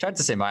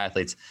to say my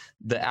athletes,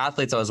 the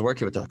athletes I was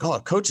working with, they're like, oh,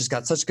 coach has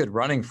got such good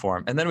running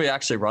form. And then we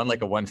actually run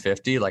like a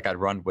 150, like I'd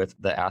run with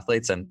the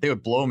athletes and they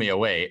would blow me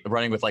away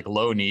running with like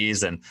low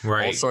knees and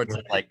all sorts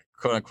of like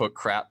quote unquote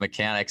crap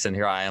mechanics. And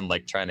here I am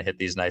like trying to hit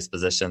these nice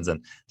positions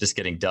and just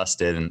getting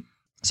dusted. And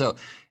so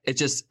it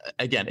just,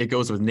 again, it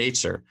goes with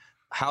nature.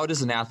 How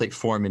does an athlete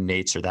form in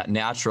nature? That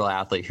natural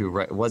athlete who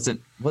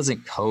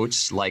wasn't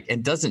coached, like,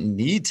 and doesn't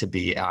need to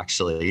be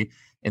actually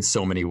in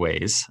so many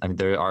ways. I mean,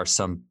 there are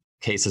some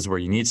cases where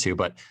you need to,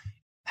 but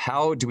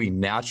how do we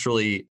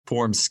naturally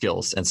form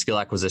skills and skill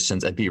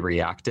acquisitions and be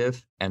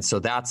reactive? And so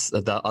that's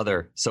the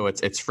other. So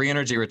it's free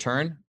energy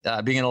return,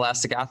 being an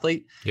elastic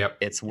athlete. Yep.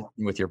 It's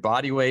working with your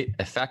body weight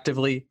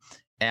effectively,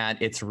 and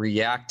it's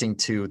reacting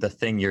to the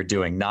thing you're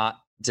doing, not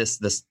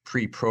just this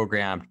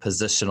pre-programmed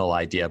positional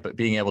idea, but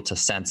being able to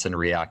sense and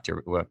react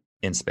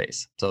in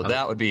space. So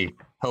that would be,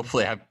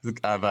 hopefully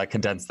I've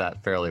condensed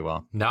that fairly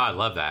well. No, I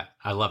love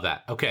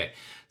that. Okay.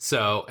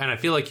 So, and I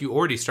feel like you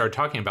already started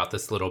talking about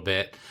this a little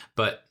bit,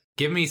 but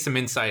give me some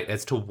insight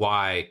as to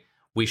why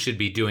we should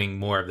be doing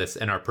more of this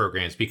in our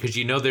programs, because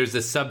there's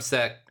this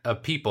subset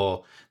of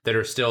people that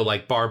are still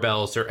like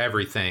barbells are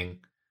everything.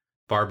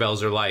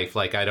 Barbells are life.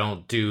 Like, I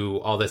don't do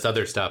all this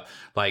other stuff.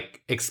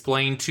 Like,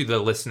 explain to the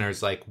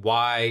listeners, like,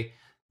 why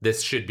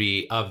this should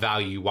be of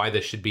value, why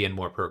this should be in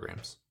more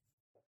programs.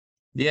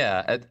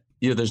 Yeah.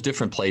 There's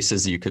different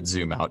places you could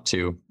zoom out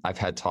to. I've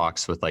had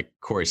talks with like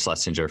Corey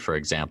Schlesinger, for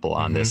example,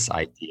 on this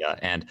idea.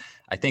 And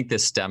I think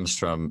this stems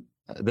from,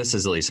 this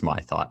is at least my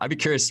thought. I'd be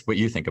curious what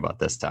you think about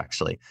this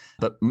actually.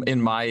 But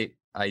in my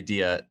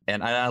idea,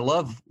 and I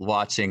love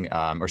watching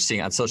or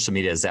seeing on social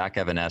media, Zach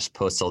Evanesh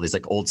posts all these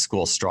like old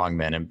school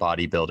strongmen and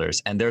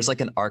bodybuilders. And there's like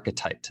an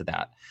archetype to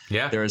that.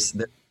 Yeah.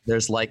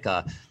 There's like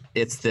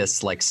it's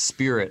this like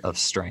spirit of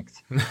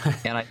strength.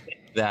 And I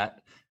think that,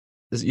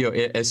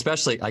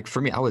 especially like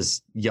for me, I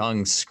was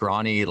young,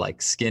 scrawny, like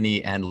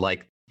skinny, and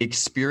like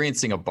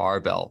experiencing a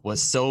barbell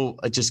was so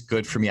just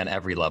good for me on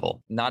every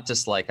level. Not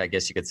just like, I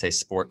guess you could say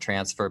sport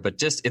transfer, but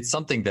just it's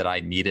something that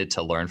I needed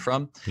to learn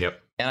from.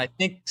 Yep. And I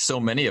think so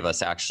many of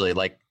us actually,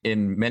 like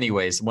in many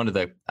ways,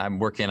 I'm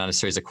working on a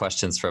series of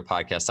questions for a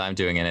podcast I'm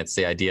doing, and it's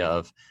the idea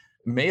of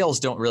males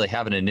don't really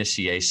have an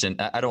initiation.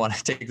 I don't want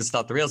to take this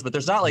off the rails, but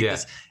there's not like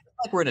this.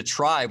 Like we're in a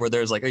tribe where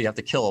there's like, oh, you have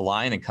to kill a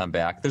lion and come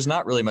back. There's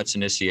not really much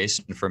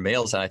initiation for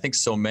males. And I think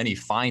so many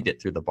find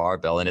it through the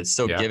barbell, and it's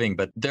so giving.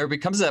 But there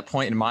becomes that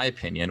point, in my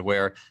opinion,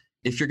 where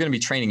if you're going to be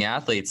training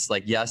athletes,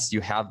 like, yes,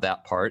 you have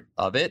that part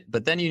of it,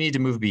 but then you need to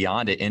move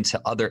beyond it into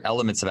other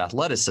elements of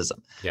athleticism.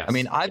 Yes. I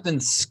mean, I've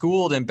been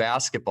schooled in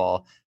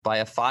basketball by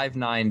a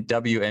 5'9"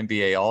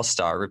 WNBA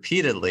All-Star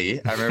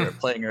repeatedly. I remember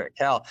playing her at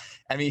Cal.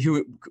 I mean,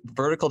 who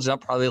vertical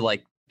jump probably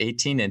like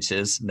 18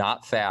 inches,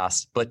 not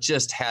fast, but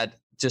just had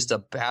just a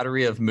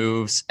battery of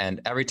moves. And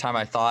every time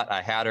I thought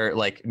I had her,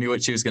 like, knew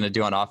what she was going to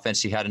do on offense,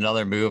 she had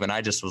another move, and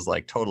I just was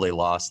like totally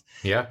lost.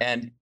 Yeah.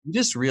 And you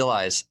just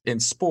realize in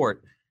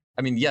sport,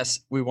 I mean, yes,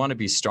 we want to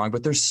be strong,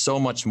 but there's so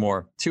much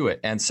more to it.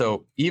 And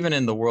so even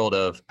in the world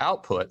of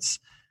outputs,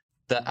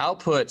 the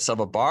outputs of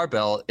a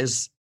barbell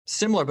is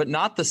similar, but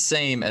not the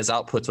same as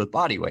outputs with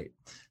body weight.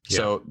 Yeah.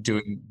 So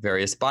doing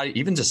various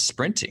even just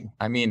sprinting.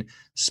 I mean,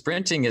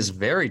 sprinting is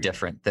very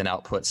different than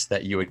outputs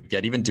that you would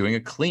get, even doing a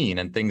clean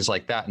and things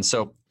like that. And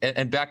so,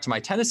 and back to my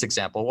tennis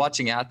example,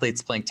 watching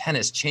athletes playing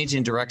tennis,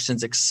 changing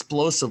directions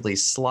explosively,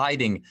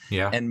 sliding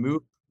and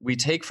move. We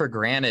take for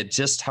granted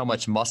just how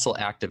much muscle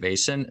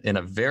activation in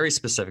a very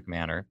specific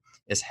manner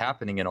is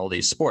happening in all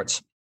these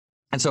sports.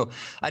 And so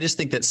I just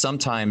think that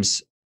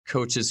sometimes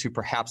coaches who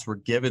perhaps were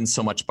given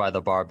so much by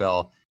the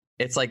barbell,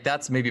 it's like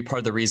that's maybe part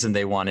of the reason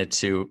they wanted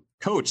to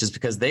coach, is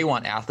because they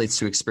want athletes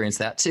to experience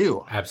that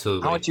too.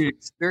 Absolutely. I want you to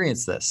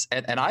experience this.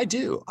 And I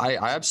do. I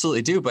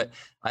absolutely do. But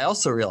I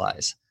also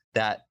realize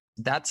that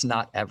that's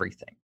not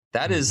everything.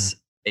 That is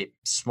a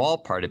small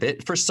part of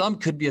it. For some,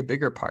 could be a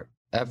bigger part.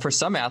 For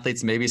some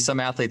athletes, maybe some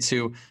athletes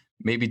who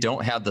maybe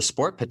don't have the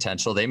sport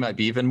potential, they might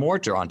be even more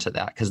drawn to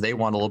that because they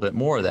want a little bit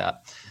more of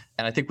that.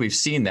 And I think we've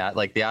seen that,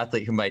 like the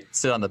athlete who might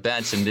sit on the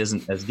bench and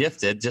isn't as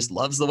gifted just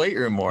loves the weight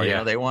room more. Yeah. You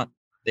know,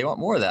 they want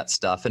more of that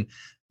stuff.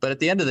 But at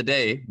the end of the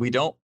day, we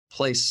don't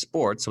play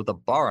sports with a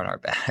bar on our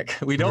back.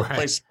 We don't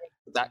play sports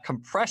with that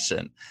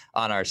compression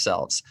on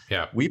ourselves.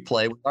 Yeah. We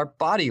play with our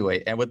body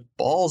weight and with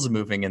balls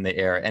moving in the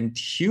air and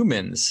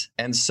humans.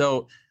 And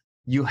so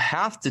you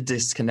have to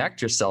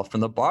disconnect yourself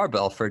from the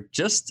barbell for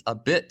just a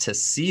bit to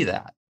see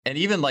that. And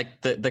even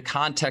like the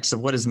context of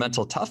what is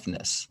mental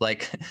toughness,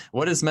 like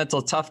what is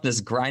mental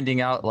toughness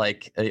grinding out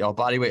like a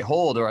body weight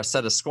hold or a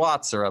set of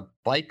squats or a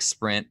bike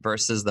sprint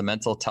versus the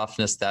mental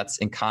toughness that's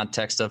in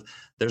context of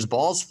there's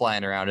balls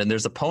flying around and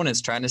there's opponents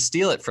trying to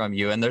steal it from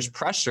you and there's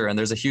pressure and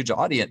there's a huge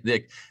audience.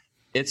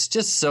 It's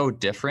just so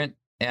different.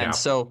 And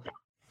so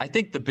I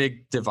think the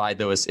big divide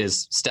though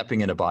is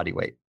stepping into body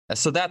weight.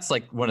 So that's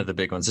like one of the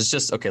big ones. It's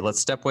just, okay, let's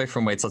step away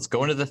from weights. Let's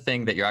go into the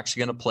thing that you're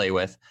actually going to play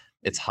with.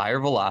 It's higher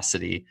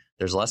velocity.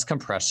 There's less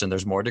compression.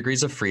 There's more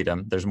degrees of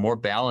freedom. There's more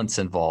balance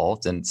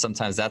involved. And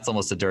sometimes that's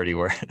almost a dirty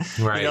word.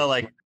 Right. You know,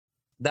 like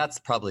that's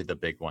probably the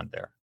big one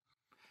there.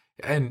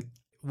 And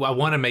I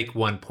want to make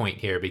one point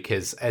here,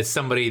 because as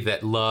somebody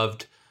that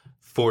loved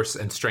force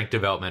and strength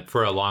development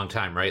for a long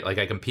time, right? Like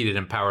I competed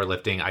in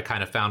powerlifting. I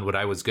kind of found what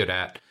I was good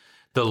at.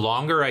 The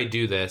longer I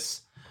do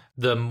this,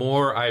 the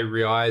more I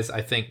realize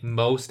I think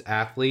most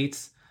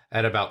athletes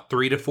at about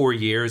 3 to 4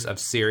 years of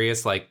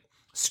serious like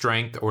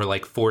strength or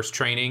like force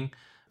training,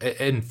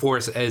 and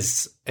force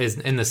as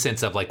in the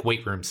sense of like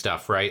weight room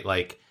stuff, right?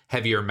 Like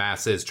heavier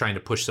masses, trying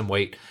to push some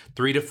weight.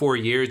 3 to 4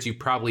 years, you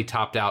probably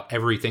topped out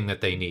everything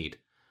that they need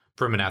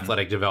from an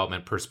athletic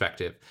development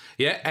perspective.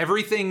 Yeah,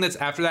 everything that's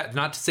after that,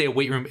 not to say a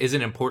weight room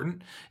isn't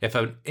important. If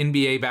an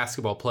NBA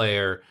basketball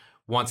player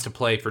wants to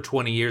play for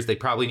 20 years, they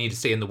probably need to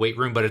stay in the weight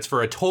room, but it's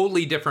for a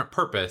totally different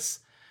purpose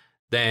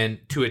than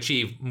to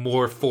achieve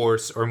more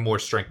force or more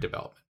strength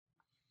development.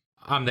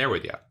 I'm there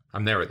with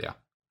you.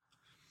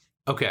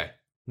 Okay,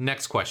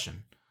 next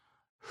question.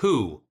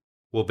 Who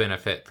will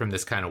benefit from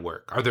this kind of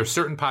work? Are there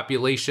certain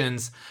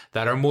populations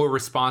that are more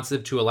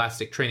responsive to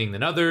elastic training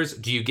than others?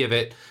 Do you give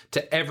it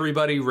to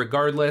everybody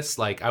regardless?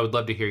 Like, I would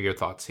love to hear your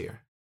thoughts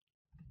here.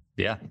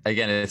 Yeah,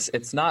 again,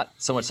 it's not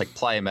so much like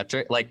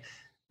plyometric. Like,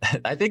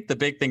 I think the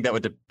big thing that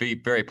would be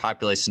very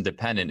population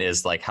dependent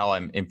is like how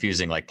I'm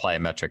infusing like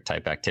plyometric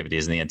type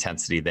activities and the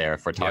intensity there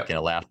if we're talking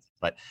elastic.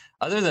 But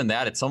other than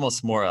that, it's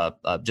almost more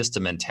just a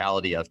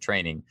mentality of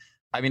training.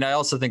 I mean, I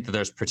also think that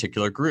there's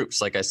particular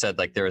groups. Like I said,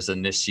 like there's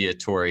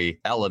initiatory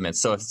elements.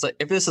 So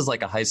if this is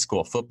like a high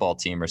school football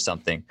team or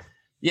something,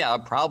 yeah,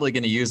 I'm probably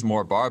going to use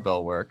more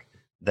barbell work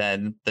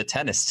than the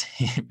tennis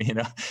team. You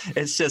know,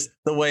 it's just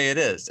the way it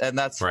is, and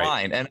that's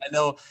fine. And I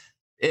know,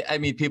 I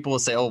mean, people will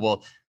say,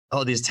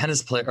 oh, these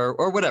tennis players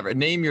or whatever.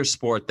 Name your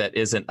sport that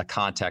isn't a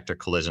contact or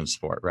collision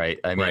sport, right?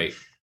 I mean,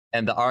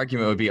 and the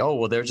argument would be, oh,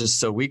 well, they're just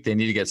so weak, they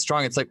need to get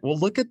strong. It's like, well,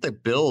 look at the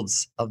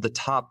builds of the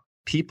top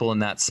people in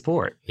that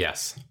sport.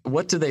 Yes.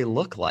 What do they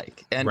look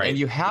like? And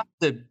you have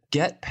to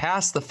get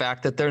past the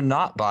fact that they're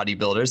not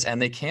bodybuilders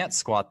and they can't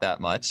squat that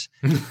much.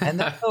 And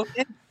that's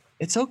okay.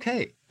 It's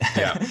okay.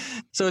 Yeah.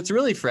 So it's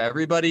really for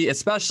everybody,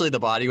 especially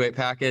the bodyweight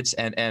package.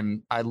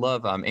 And I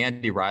love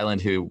Andy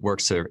Ryland, who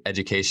works for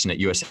education at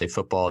USA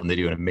Football, and they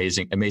do an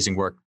amazing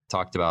work.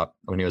 Talked about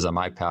when he was on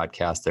my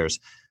podcast. There's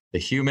the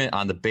human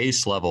on the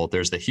base level.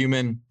 There's the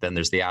human, then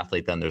there's the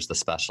athlete, then there's the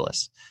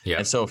specialist. Yeah.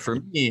 And so for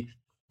me,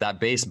 that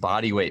base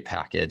bodyweight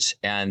package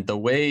and the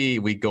way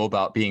we go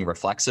about being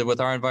reflexive with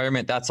our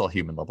environment, that's all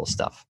human level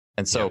stuff.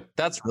 And so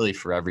that's really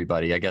for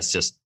everybody. I guess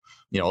just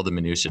all the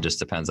minutia just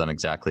depends on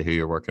exactly who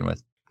you're working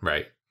with.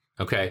 Right.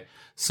 Okay.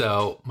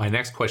 So my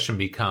next question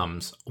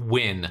becomes,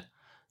 when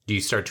do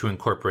you start to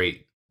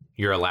incorporate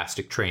your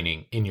elastic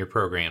training in your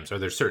programs? Are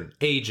there certain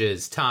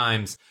ages,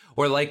 times,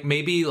 or like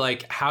maybe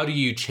like how do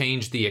you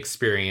change the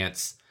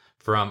experience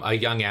from a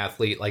young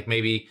athlete, like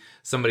maybe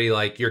somebody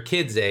like your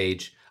kid's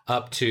age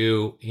up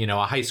to,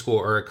 a high school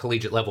or a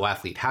collegiate level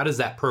athlete? How does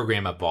that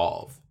program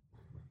evolve?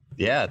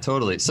 Yeah,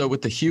 totally. So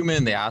with the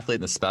human, the athlete,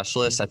 and the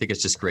specialist, I think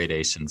it's just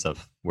gradations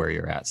of where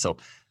you're at. So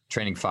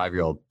training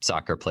 5-year-old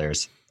soccer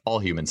players, all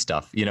human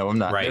stuff.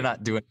 They're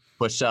not doing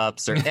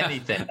push-ups or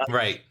anything.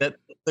 Right. That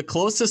the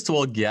closest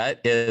we'll get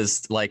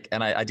is like,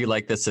 and I do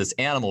like this, is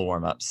animal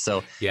warm-ups.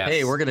 So, yes.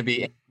 Hey, we're going to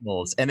be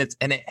animals, and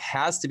it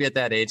has to be at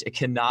that age. It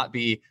cannot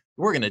be,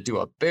 we're going to do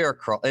a bear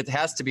crawl. It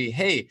has to be,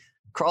 hey,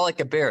 crawl like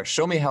a bear.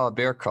 Show me how a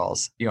bear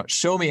crawls.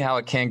 Show me how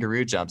a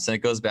kangaroo jumps. And it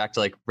goes back to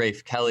like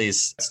Rafe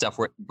Kelly's stuff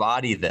where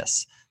embody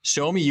this.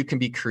 Show me you can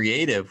be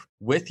creative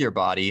with your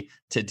body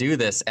to do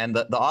this. And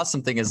the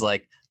awesome thing is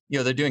like,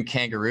 they're doing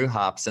kangaroo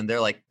hops and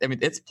they're like,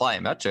 it's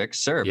plyometric,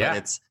 sure, yeah.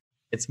 but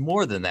it's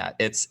more than that.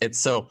 It's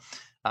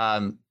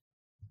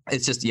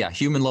just,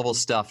 human level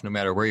stuff, no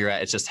matter where you're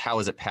at. It's just, how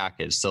is it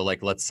packaged? So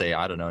like, let's say,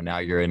 I don't know, now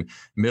you're in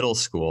middle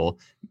school.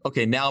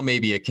 Okay, now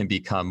maybe it can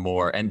become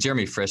more, and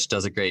Jeremy Frisch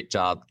does a great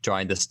job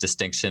drawing this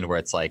distinction where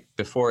it's like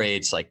before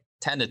age like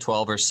 10 to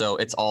 12 or so,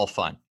 it's all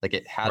fun. Like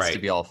it has to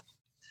be all fun.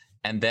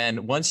 And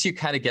then once you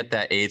kind of get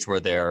that age where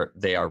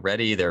they are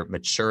ready, they're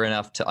mature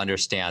enough to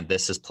understand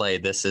this is play,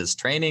 this is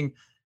training,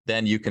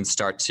 then you can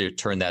start to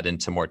turn that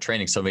into more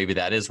training. So maybe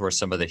that is where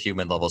some of the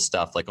human level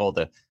stuff, like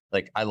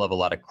I love a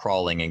lot of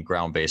crawling and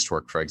ground-based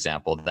work, for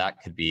example.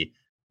 That could be,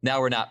 now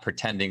we're not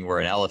pretending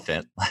we're an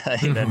elephant.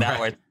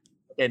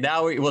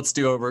 Now let's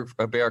do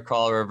a bear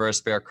crawl, a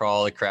reverse bear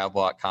crawl, a crab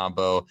walk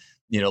combo.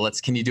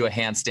 Can you do a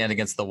handstand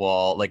against the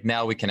wall? Like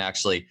now we can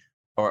actually,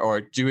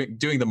 or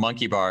doing the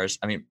monkey bars.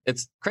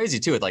 It's crazy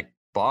too with like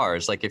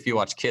bars. Like if you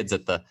watch kids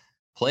at the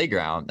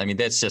playground,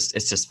 it's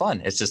just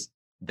fun.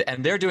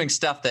 And they're doing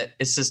stuff that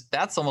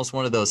that's almost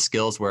one of those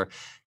skills where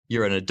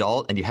you're an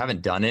adult and you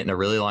haven't done it in a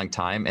really long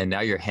time. And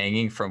now you're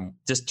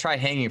try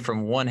hanging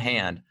from one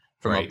hand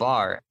from a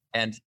bar,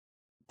 and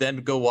then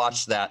go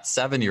watch that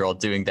 7-year-old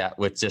doing that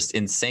with just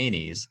insane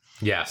ease.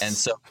 Yes. And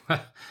so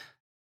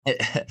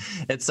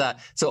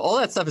so all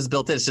that stuff is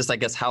built in. It's just, I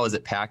guess, how is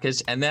it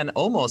packaged? And then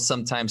almost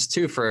sometimes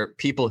too, for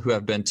people who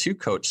have been too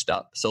coached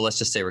up. So let's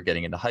just say we're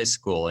getting into high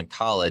school and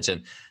college.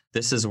 And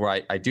this is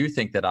where I do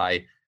think that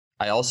I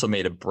also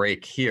made a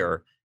break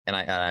here. And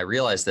I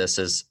realized this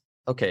is,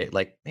 okay,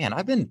 like, man,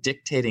 I've been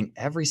dictating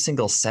every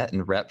single set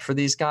and rep for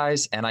these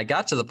guys. And I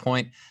got to the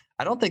point,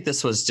 I don't think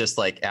this was just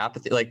like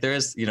apathy. Like there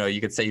is, you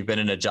could say you've been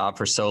in a job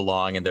for so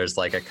long and there's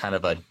like a kind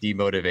of a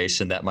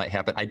demotivation that might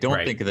happen. I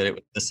don't think that it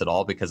was this at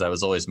all, because I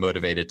was always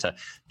motivated to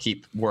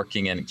keep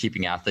working and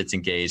keeping athletes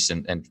engaged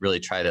and really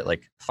try to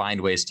like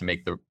find ways to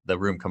make the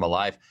room come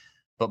alive.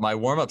 But my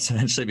warm-ups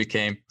eventually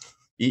became,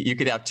 you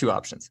could have two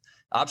options.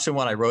 Option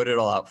one, I wrote it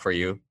all out for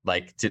you,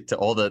 like to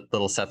all the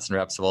little sets and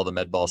reps of all the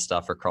med ball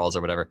stuff or crawls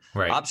or whatever.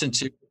 Right. Option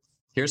two,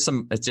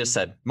 it just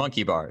said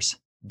monkey bars,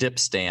 dip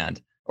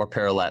stand, or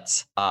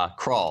parallettes,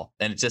 crawl.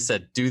 And it just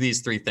said, do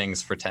these 3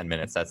 things for 10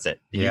 minutes. That's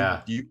it.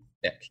 Yeah. You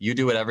pick, you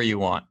do whatever you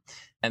want.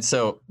 And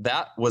so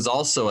that was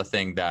also a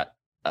thing that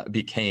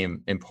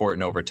became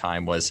important over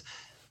time, was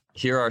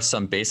here are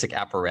some basic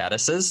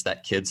apparatuses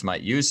that kids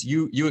might use.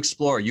 You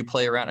explore, you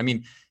play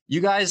around. You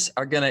guys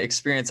are going to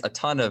experience a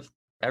ton of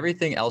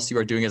everything else you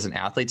are doing as an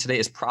athlete today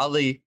is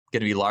probably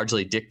going to be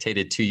largely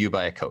dictated to you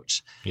by a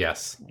coach.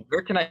 Yes.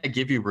 Where can I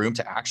give you room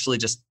to actually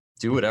just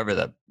do whatever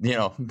they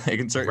can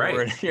insert your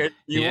word here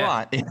you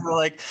want?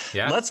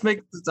 Let's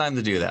make the time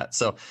to do that.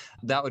 So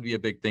that would be a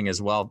big thing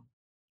as well.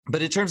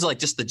 But in terms of like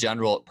just the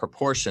general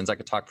proportions, I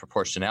could talk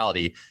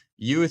proportionality,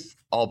 youth,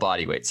 all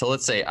body weight. So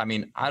let's say, up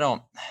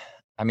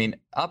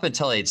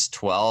until age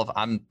 12,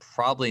 I'm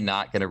probably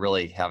not going to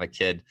really have a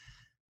kid.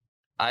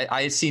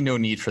 I see no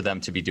need for them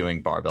to be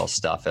doing barbell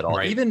stuff at all.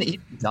 Right. Even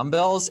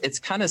dumbbells, it's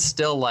kind of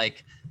still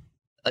like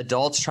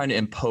adults trying to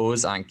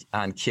impose on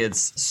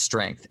kids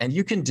strength. And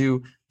you can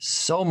do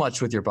so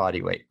much with your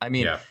body weight.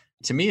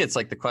 To me, it's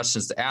like the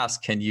questions to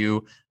ask. Can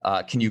you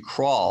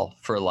crawl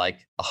for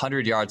like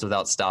 100 yards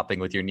without stopping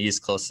with your knees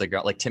close to the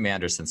ground, like Tim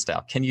Anderson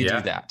style? Can you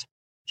do that?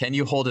 Can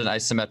you hold an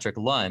isometric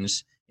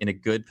lunge in a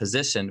good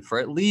position for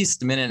at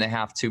least a minute and a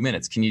half, 2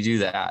 minutes? Can you do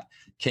that?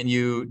 Can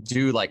you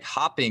do like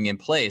hopping in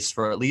place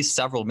for at least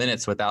several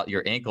minutes without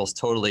your ankles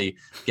totally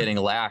getting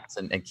lax?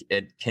 And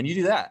can you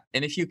do that?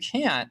 And if you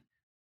can't,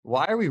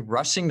 why are we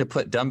rushing to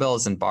put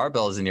dumbbells and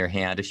barbells in your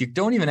hand if you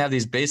don't even have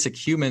these basic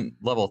human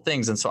level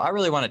things? And so I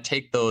really want to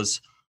take those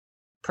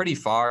pretty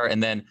far.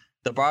 And then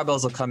the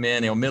barbells will come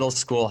in, middle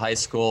school, high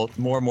school,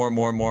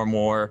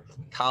 more,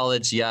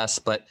 college, yes.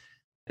 But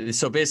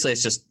so basically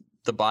it's just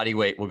the body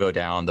weight will go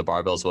down, the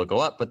barbells will go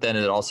up, but then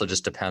it also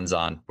just depends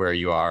on where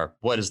you are.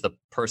 What does the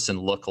person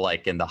look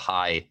like in the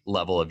high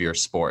level of your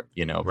sport?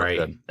 Right.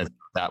 And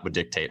that would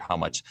dictate how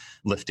much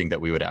lifting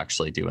that we would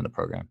actually do in the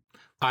program.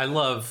 I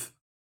love,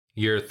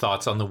 your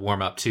thoughts on the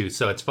warm up too.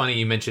 So it's funny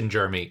you mentioned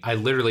Jeremy. I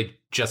literally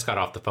just got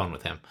off the phone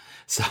with him.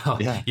 So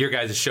your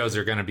guys' shows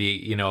are going to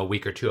be, a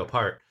week or two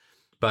apart.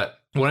 But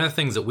one of the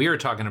things that we were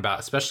talking about,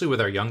 especially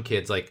with our young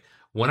kids, like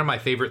one of my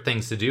favorite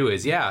things to do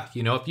is, if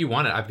you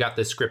want it, I've got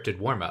this scripted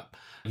warm up.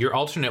 Your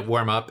alternate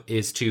warm up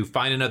is to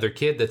find another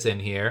kid that's in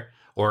here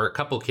or a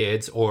couple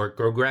kids or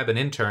go grab an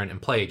intern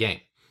and play a game.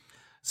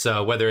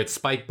 So whether it's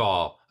spike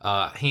ball,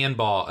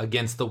 handball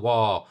against the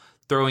wall,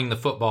 throwing the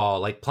football,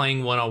 like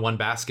playing one-on-one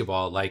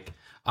basketball, like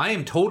I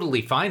am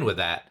totally fine with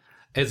that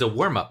as a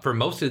warm-up for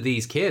most of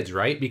these kids,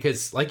 right?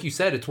 Because like you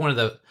said, it's one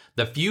of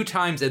the few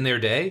times in their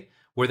day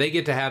where they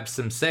get to have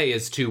some say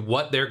as to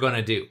what they're going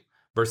to do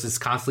versus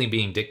constantly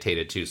being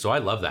dictated to. So I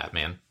love that,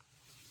 man.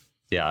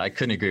 Yeah, I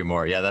couldn't agree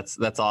more. Yeah,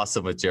 that's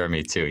awesome with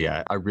Jeremy too.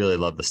 Yeah, I really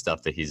love the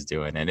stuff that he's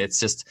doing. And it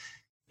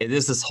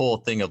is this whole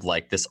thing of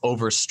like this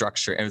over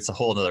structure, and it's a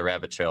whole nother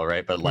rabbit trail,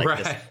 right? But like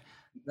this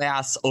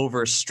mass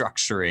over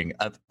structuring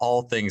of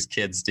all things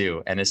kids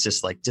do. And it's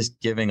just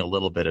giving a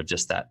little bit of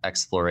just that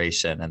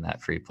exploration and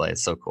that free play.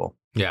 It's so cool.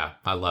 Yeah,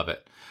 I love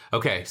it.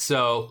 Okay,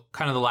 so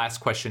kind of the last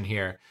question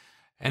here.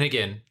 And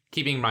again,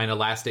 keeping in mind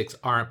elastics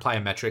aren't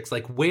plyometrics,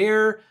 like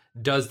where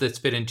does this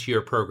fit into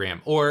your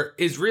program? Or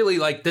is really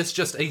like this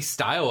just a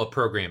style of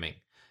programming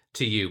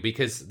to you?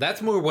 Because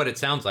that's more what it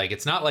sounds like.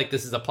 It's not like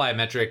this is a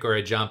plyometric or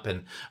a jump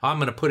and I'm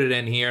going to put it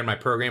in here in my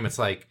program. It's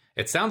like,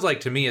 it sounds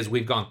like to me as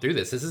we've gone through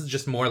this is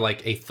just more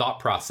like a thought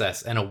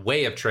process and a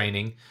way of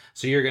training.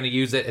 So you're going to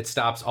use it. It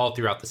stops all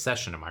throughout the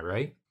session. Am I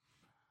right?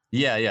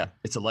 Yeah.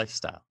 It's a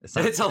lifestyle. It's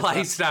a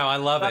lifestyle. I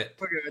love it.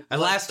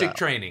 Elastic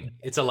training.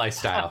 It's a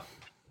lifestyle.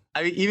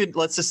 I mean, even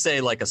let's just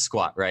say like a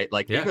squat, right?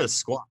 Like even a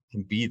squat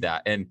can be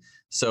that. And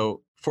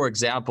so, for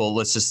example,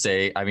 let's just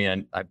say, I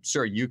mean, I'm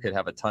sure you could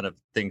have a ton of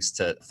things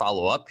to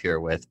follow up here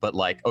with, but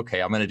like,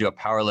 okay, I'm going to do a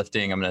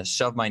powerlifting. I'm going to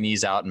shove my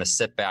knees out. I'm going to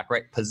sit back,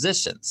 right?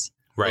 Positions.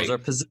 Right. Those are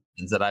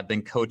positions that I've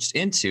been coached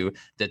into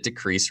that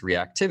decrease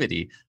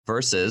reactivity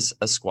versus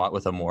a squat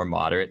with a more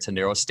moderate to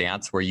narrow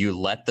stance where you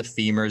let the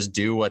femurs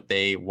do what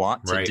they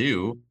want to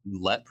do.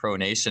 You let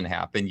pronation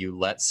happen. You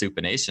let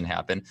supination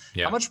happen.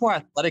 Yeah. How much more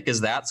athletic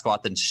is that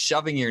squat than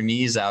shoving your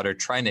knees out or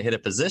trying to hit a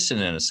position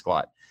in a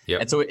squat?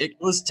 Yep. And so it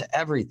goes to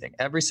everything,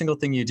 every single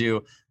thing you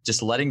do,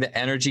 just letting the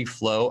energy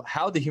flow,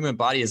 how the human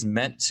body is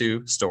meant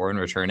to store and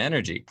return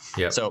energy.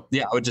 Yep. So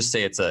I would just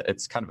say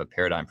it's kind of a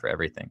paradigm for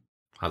everything.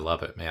 I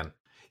love it, man.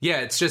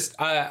 Yeah, it's just,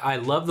 I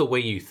love the way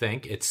you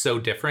think. It's so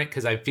different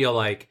because I feel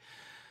like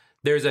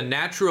there's a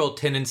natural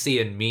tendency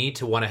in me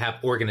to want to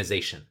have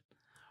organization,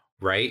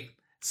 right?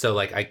 So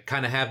like I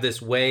kind of have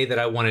this way that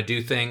I want to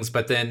do things,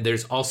 but then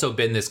there's also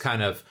been this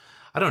kind of,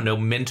 I don't know,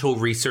 mental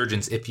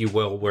resurgence, if you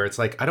will, where it's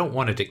like, I don't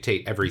want to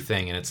dictate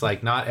everything. And it's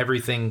like, not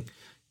everything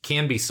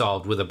can be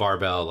solved with a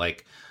barbell.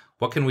 Like,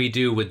 what can we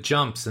do with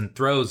jumps and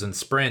throws and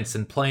sprints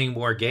and playing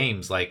more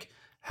games? Like,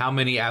 how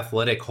many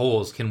athletic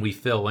holes can we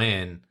fill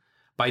in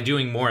by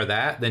doing more of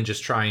that than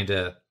just trying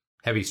to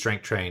heavy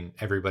strength train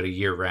everybody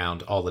year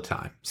round all the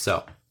time?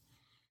 So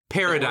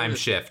paradigm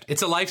shift.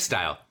 It's a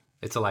lifestyle.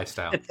 It's a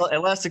lifestyle. It's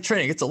elastic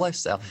training. It's a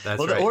lifestyle. That's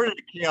right. The order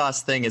to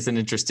chaos thing is an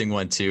interesting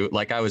one too.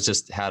 Like I was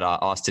just had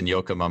Austin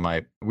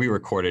Yoakum we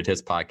recorded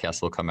his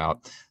podcast, will come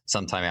out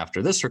sometime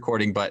after this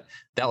recording, but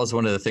that was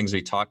one of the things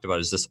we talked about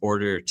is this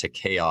order to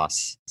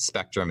chaos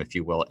spectrum, if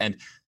you will. And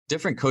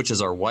different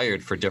coaches are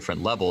wired for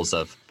different levels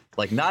of,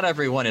 like, not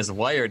everyone is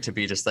wired to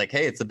be just like,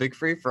 hey, it's a big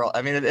free for all.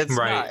 I mean, it's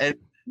not. It's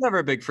never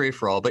a big free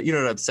for all, but you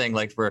know what I'm saying?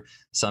 Like for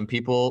some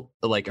people,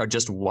 like are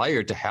just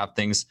wired to have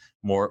things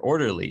more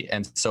orderly.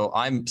 And so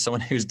I'm someone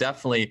who's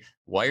definitely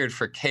wired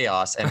for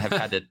chaos and have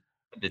had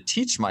to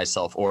teach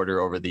myself order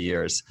over the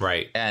years.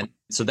 Right. And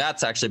so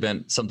that's actually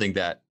been something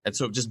and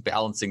so just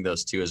balancing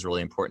those two is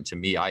really important to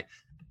me.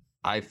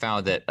 I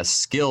found that a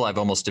skill I've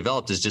almost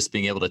developed is just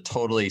being able to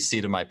totally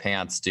seat in my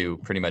pants, do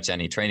pretty much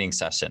any training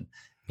session.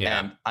 Yeah.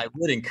 And I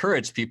would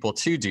encourage people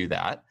to do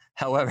that.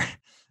 However,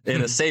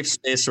 in a safe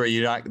space where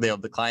you're not,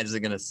 the client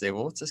isn't going to say,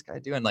 well, what's this guy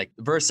doing? Like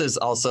versus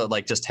also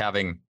like just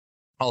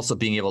also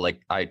being able,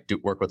 like I do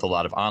work with a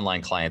lot of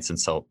online clients. And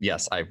so,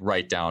 yes, I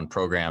write down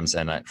programs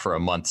for a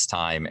month's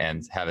time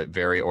and have it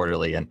very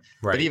orderly. And,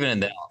 but even in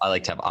that, I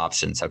like to have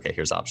options. Okay,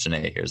 here's option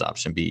A, here's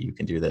option B. You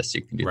can do this,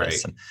 you can do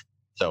this. And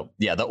so,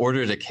 yeah, the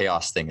order to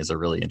chaos thing is a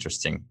really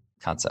interesting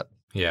concept.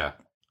 Yeah.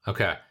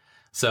 Okay.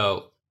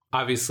 So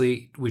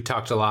obviously we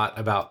talked a lot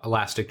about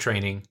elastic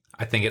training.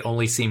 I think it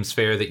only seems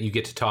fair that you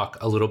get to talk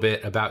a little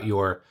bit about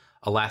your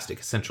Elastic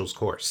Essentials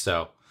course.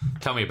 So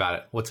tell me about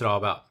it. What's it all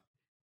about?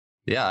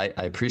 Yeah, I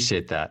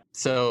appreciate that.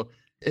 So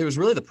it was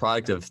really the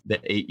product of the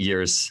 8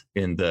 years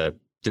in the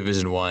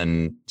Division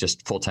I,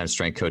 just full-time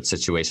strength coach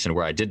situation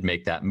where I did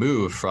make that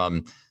move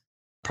from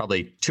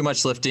probably too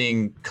much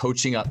lifting,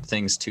 coaching up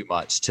things too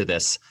much to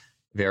this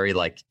very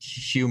like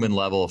human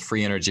level,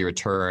 free energy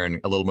return,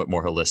 a little bit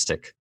more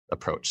holistic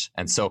approach.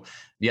 And so,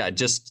 yeah,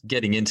 just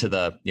getting into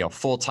the,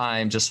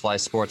 full-time, just fly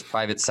sports,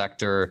 private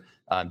sector,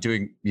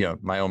 doing,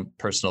 my own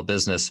personal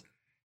business,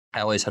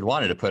 I always had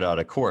wanted to put out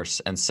a course.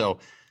 And so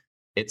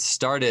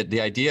the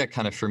idea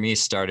kind of for me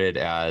started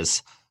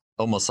as,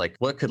 almost like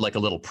what could like a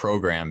little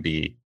program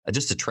be,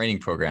 just a training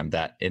program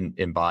that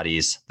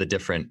embodies the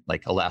different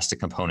like elastic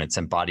components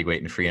and body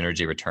weight and free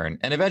energy return.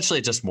 And eventually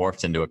it just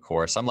morphed into a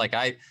course. I'm like,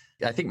 I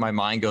think my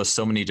mind goes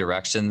so many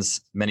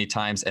directions many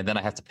times, and then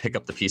I have to pick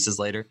up the pieces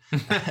later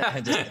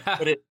and just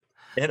put it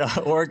in a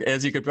org,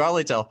 as you could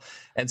probably tell.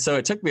 And so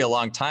it took me a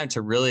long time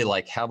to really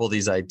like have all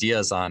these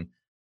ideas on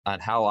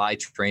how I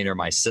train or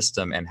my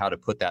system and how to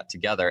put that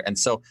together. And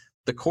so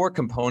the core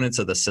components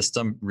of the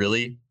system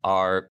really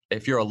are,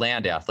 if you're a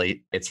land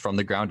athlete, it's from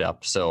the ground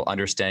up. So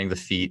understanding the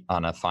feet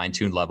on a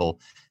fine-tuned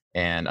level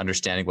and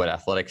understanding what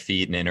athletic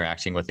feet and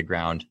interacting with the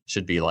ground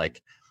should be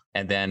like.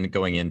 And then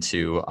going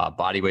into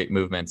body weight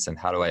movements and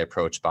how do I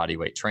approach body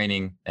weight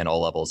training and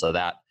all levels of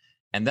that.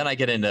 And then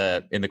in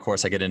the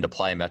course, I get into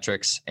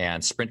plyometrics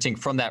and sprinting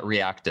from that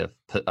reactive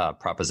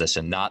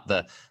proposition, not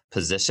the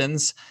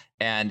positions.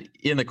 And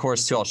in the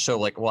course too, I'll show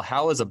like, well,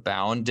 how is a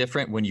bound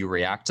different when you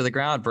react to the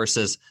ground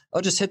versus, oh,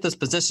 just hit this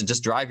position,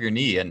 just drive your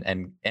knee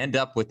and end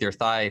up with your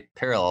thigh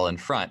parallel in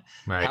front.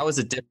 Right. How is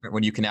it different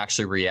when you can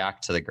actually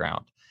react to the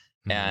ground?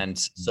 Mm-hmm. And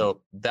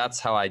so that's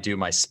how I do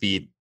my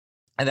speed.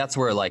 And that's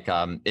where like,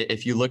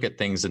 if you look at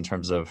things in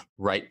terms of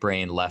right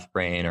brain, left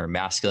brain, or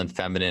masculine,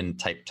 feminine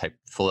type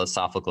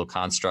philosophical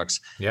constructs,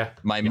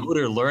 my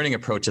motor learning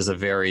approach is a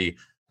very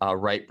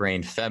right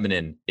brain,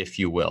 feminine, if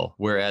you will.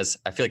 Whereas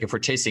I feel like if we're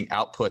chasing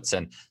outputs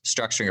and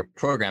structuring a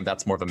program,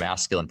 that's more of a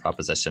masculine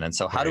proposition. And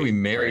so how do we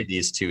marry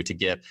these two to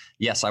get,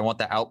 yes, I want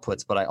the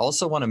outputs, but I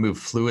also want to move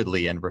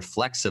fluidly and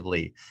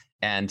reflexively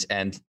and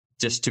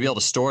just to be able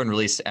to store and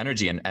release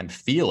energy and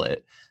feel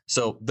it.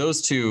 So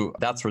those two,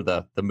 that's where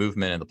the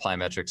movement and the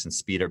plyometrics and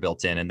speed are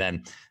built in. And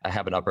then I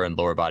have an upper and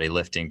lower body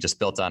lifting just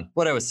built on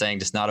what I was saying,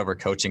 just not over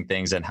coaching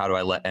things and how do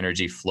I let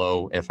energy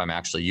flow if I'm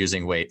actually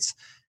using weights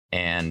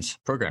and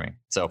programming.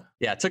 So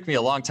yeah, it took me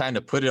a long time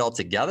to put it all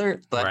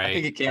together, but I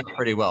think it came out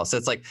pretty well. So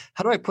it's like,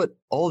 how do I put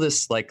all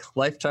this like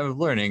lifetime of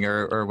learning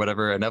or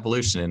whatever, an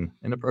evolution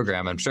in a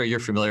program? I'm sure you're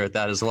familiar with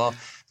that as well.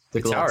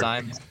 Took a long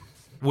time.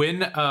 When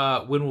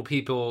will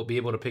people be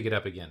able to pick it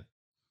up again?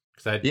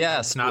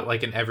 It's not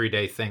like an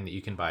everyday thing that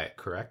you can buy it,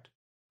 correct?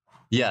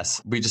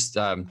 Yes, we just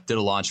did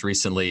a launch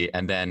recently,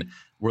 and then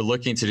we're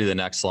looking to do the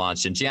next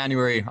launch in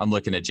January. I'm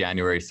looking at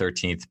January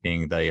 13th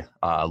being the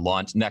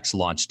next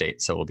launch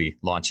date. So we'll be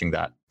launching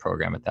that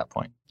program at that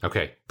point.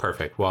 Okay,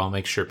 perfect. Well, I'll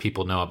make sure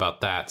people know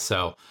about that.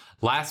 So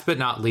last but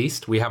not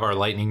least, we have our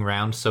lightning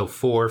round. So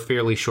 4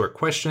 fairly short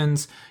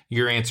questions.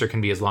 Your answer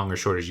can be as long or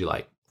short as you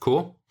like.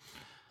 Cool?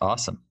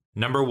 Awesome.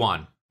 Number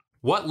 1,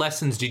 what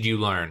lessons did you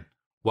learn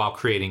while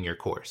creating your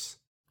course?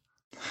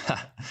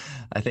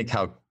 I think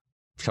how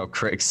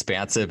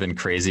expansive and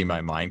crazy my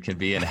mind can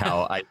be, and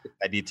how I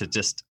need to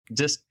just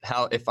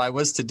how, if I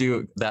was to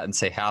do that and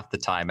say half the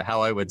time,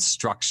 how I would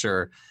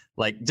structure,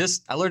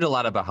 I learned a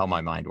lot about how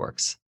my mind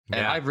works.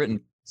 And I've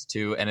written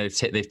too, and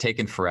they've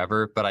taken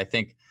forever, but I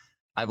think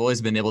I've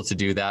always been able to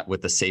do that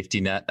with the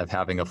safety net of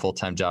having a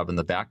full-time job in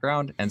the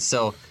background. And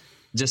so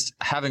just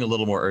having a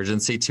little more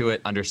urgency to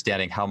it,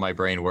 understanding how my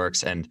brain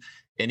works, and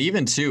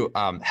even too,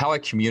 how I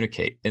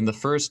communicate. In the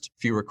first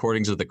few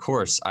recordings of the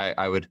course,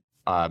 I would,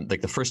 like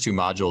the first 2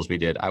 modules we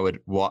did, I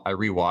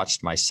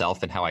rewatched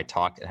myself and how I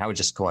talk, and I would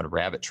just go on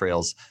rabbit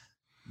trails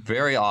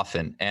very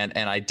often. And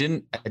I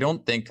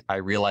don't think I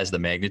realized the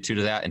magnitude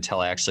of that until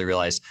I actually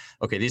realized,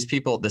 okay, these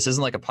people, this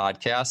isn't like a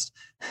podcast.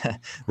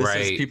 This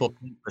is people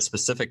for a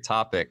specific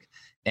topic.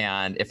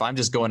 And if I'm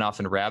just going off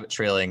and rabbit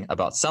trailing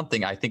about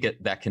something, I think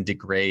that can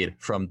degrade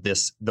from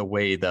the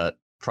way the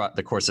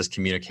course is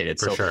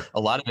communicated. A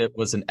lot of it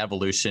was an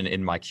evolution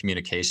in my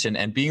communication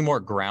and being more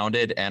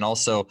grounded. And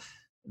also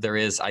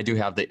I do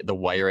have the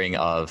wiring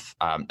of,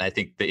 I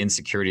think the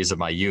insecurities of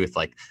my youth,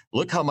 like,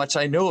 look how much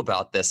I know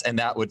about this. And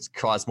that would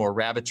cause more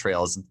rabbit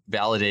trails,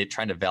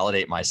 trying to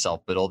validate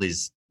myself, but all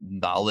these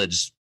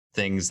knowledge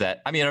things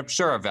that, I mean, I'm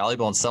sure are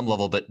valuable on some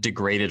level, but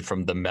degraded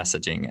from the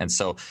messaging. And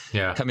so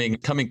coming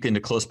into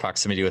close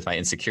proximity with my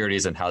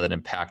insecurities and how that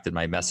impacted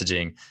my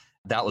messaging,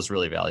 that was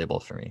really valuable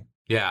for me.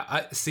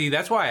 Yeah, see,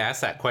 that's why I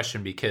asked that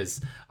question,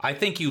 because I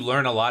think you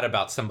learn a lot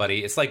about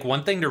somebody. It's like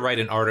one thing to write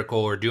an article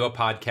or do a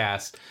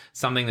podcast,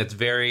 something that's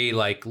very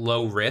like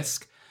low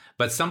risk,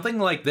 but something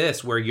like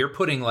this where you're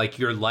putting like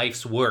your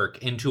life's work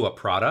into a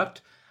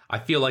product, I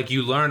feel like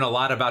you learn a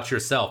lot about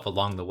yourself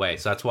along the way.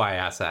 So that's why I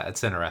asked that.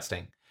 It's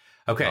interesting.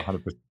 Okay.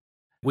 100%.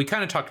 We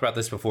kind of talked about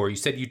this before. You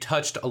said you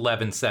touched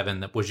 11.7.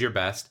 That was your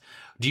best.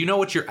 Do you know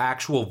what your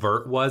actual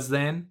vert was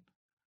then?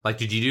 Like,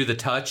 did you do the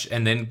touch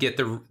and then get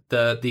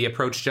the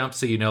approach jump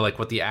so you know like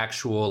what the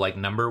actual like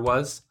number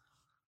was?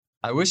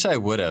 I wish I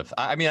would have.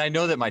 I mean, I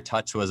know that my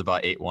touch was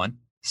about 8.1.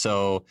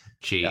 So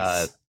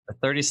a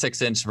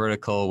 36-inch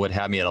vertical would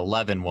have me at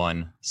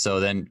 11.1. So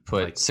then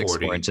put like 6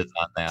 more inches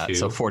on that. 2.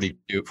 So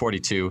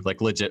 42, like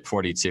legit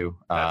 42.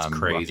 That's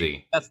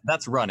crazy.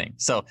 That's running.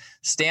 So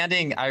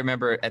standing, I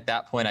remember at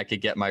that point I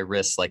could get my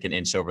wrists like an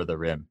inch over the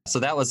rim. So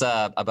that was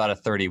about a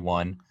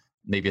 31.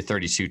 Maybe a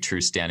 32 true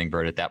standing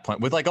vert at that point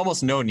with like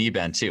almost no knee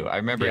bend too. I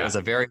remember it was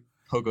a very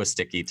pogo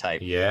sticky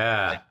type.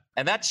 Yeah.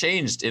 And that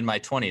changed in my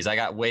 20s. I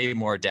got way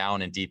more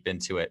down and deep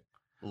into it.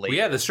 later. Well,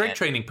 yeah, the strength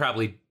training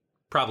probably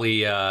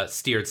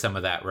steered some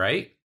of that,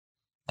 right?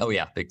 Oh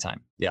yeah, big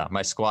time. Yeah,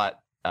 my squat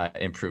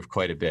improved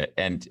quite a bit,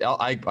 and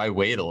I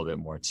weighed a little bit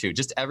more too.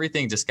 Just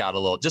everything just got a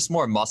little, just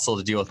more muscle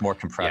to deal with, more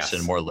compression,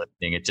 Yes. more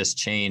lifting. It just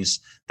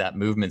changed that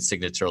movement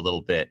signature a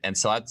little bit, and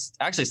so it's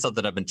actually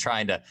something I've been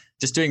trying to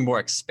just doing more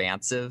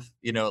expansive.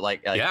 You know,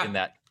 like in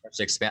that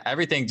expand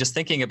everything. Just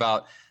thinking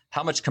about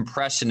how much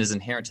compression is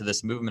inherent to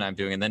this movement I'm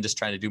doing, and then just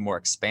trying to do more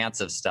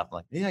expansive stuff. I'm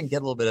like, maybe I can get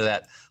a little bit of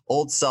that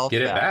old self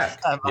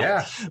back.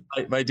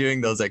 by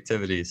doing those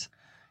activities.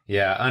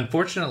 Yeah,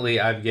 unfortunately,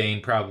 I've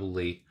gained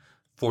probably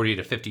 40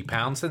 to 50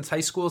 pounds since high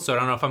school, so I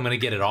don't know if I'm going to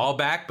get it all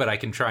back, but I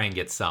can try and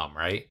get some,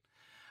 right?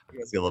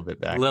 Let's get a little bit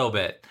back. A little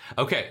bit.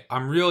 Okay,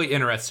 I'm really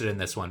interested in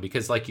this one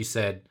because, like you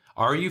said,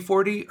 are you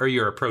 40 or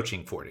you're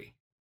approaching 40?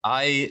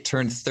 I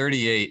turned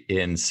 38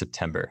 in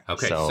September.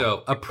 Okay,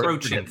 so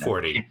approaching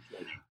 40.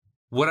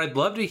 What I'd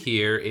love to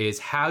hear is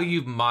how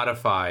you've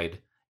modified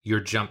your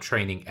jump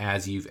training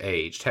as you've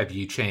aged. Have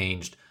you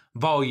changed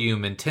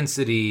volume,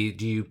 intensity?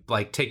 Do you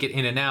like take it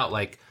in and out?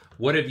 Like,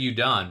 what have you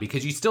done?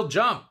 Because you still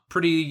jump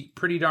pretty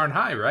darn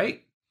high,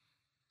 right?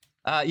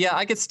 Yeah,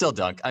 I could still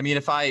dunk. I mean,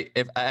 if I'd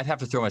have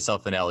to throw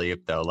myself an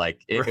alley-oop though,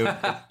 like it's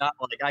not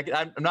like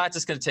I'm not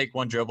just going to take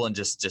one dribble and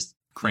just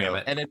cram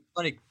it. And it's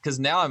funny because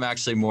now I'm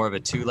actually more of a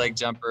 2-leg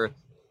jumper,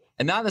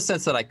 and not in the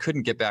sense that I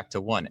couldn't get back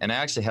to one. And I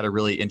actually had a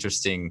really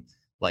interesting,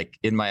 like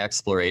in my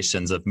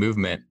explorations of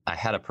movement, I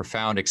had a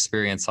profound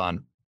experience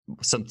on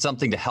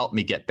something to help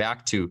me get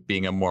back to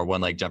being a more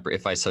 1-leg jumper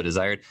if I so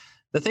desired.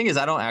 The thing is,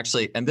 I don't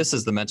actually, and this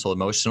is the mental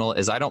emotional,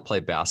 is I don't play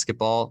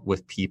basketball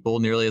with people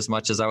nearly as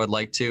much as I would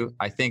like to.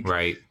 I think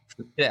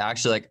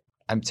actually, like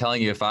I'm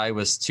telling you, if I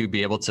was to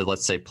be able to,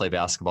 let's say, play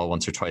basketball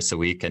once or twice a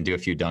week and do a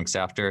few dunks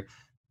after,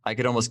 I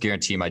could almost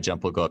guarantee my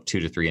jump will go up 2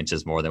 to 3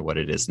 inches more than what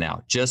it is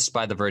now, just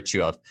by the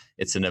virtue of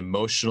it's an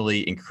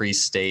emotionally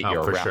increased state.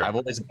 You're around. Sure. I've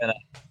always been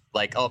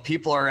like, oh,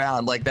 people are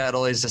around, like that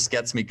always just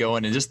gets me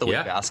going, and just the way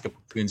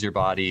basketball tunes your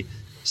body.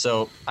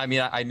 So, I mean,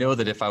 I know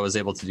that if I was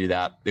able to do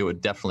that, it would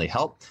definitely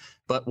help.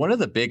 But one of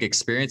the big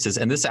experiences,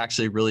 and this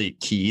actually really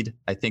keyed,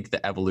 I think,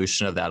 the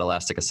evolution of that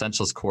Elastic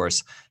Essentials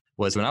course,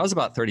 was when I was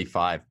about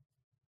 35.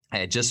 I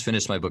had just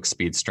finished my book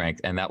Speed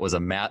Strength, and that was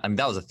that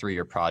was a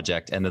 3-year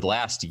project. And the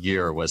last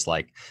year was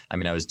like, I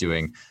mean, I was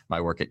doing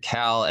my work at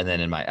Cal, and then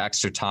in my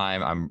extra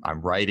time,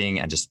 I'm writing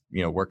and just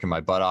working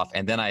my butt off.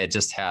 And then I had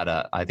just had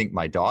I think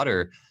my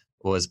daughter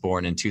was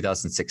born in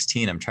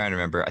 2016. I'm trying to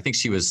remember. I think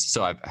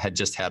I had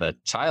just had a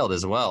child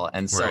as well.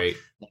 And so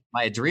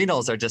my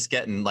adrenals are just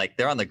getting like,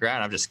 they're on the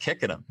ground. I'm just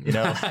kicking them,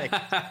 like,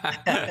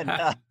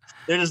 and,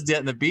 they're just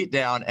getting the beat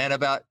down. And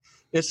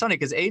it's funny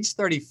because age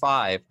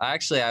 35,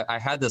 I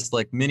had this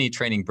like mini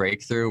training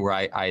breakthrough where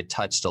I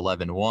touched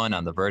 11.1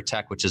 on the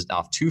Vertec, which is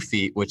off 2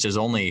 feet,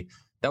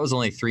 that was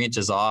only 3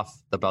 inches off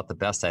about the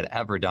best I'd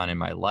ever done in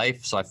my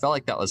life. So I felt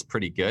like that was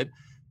pretty good.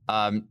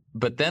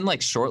 But then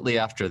like shortly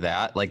after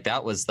that, like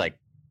that was like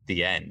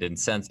the end in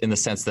the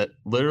sense that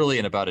literally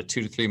in about a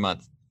 2 to 3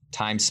 month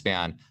time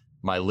span,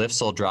 my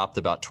lifts all dropped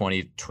about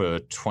 20 to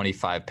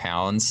 25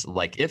 pounds,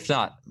 like if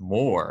not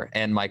more.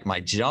 And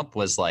my jump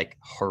was like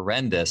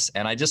horrendous.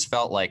 And I just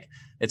felt like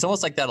it's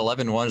almost like that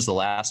 11.1 is the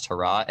last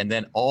hurrah. And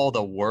then all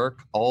the work,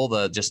 all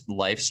the just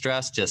life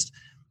stress, just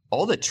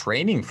all the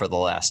training for the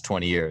last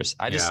 20 years.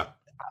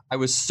 I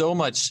was so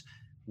much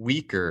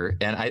weaker,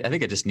 and I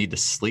think I just need to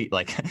sleep.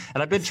 Like,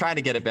 and I've been trying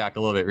to get it back a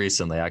little bit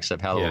recently. Actually,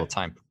 I've had a little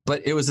time,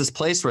 but it was this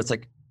place where it's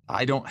like,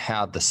 I don't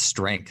have the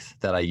strength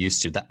that I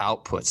used to, the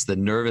outputs, the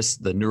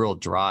neural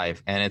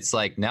drive. And it's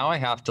like, now I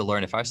have to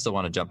learn, if I still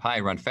want to jump high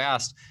and run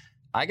fast,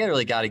 I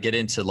really got to get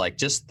into like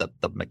just the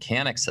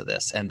mechanics of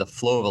this and the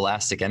flow of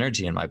elastic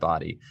energy in my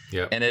body.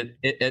 Yeah. And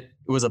it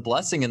was a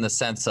blessing in the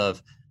sense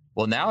of,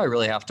 well, now I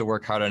really have to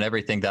work hard on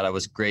everything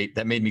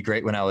that made me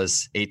great when I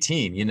was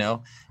 18,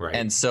 Right.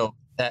 And so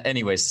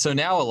anyways, so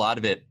now a lot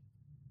of it,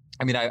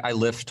 I mean, I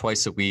lift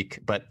twice a week,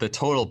 but the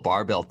total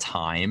barbell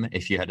time,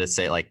 if you had to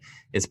say like,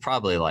 is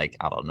probably like,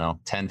 I don't know,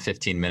 10,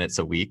 15 minutes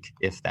a week,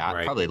 if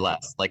that, probably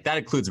less. Like that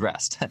includes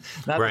rest,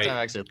 not the time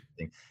actually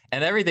lifting.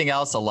 And everything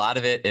else, a lot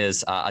of it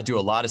is, I do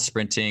a lot of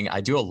sprinting.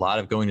 I do a lot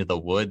of going to the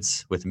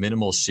woods with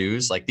minimal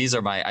shoes. Like these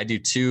are I do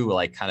 2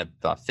 like kind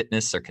of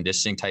fitness or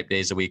conditioning type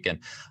days a week. And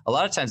a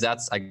lot of times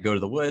I go to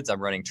the woods,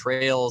 I'm running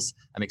trails,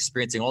 I'm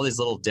experiencing all these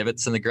little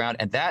divots in the ground.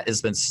 And that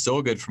has been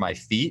so good for my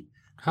feet.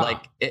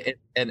 Like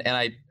and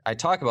I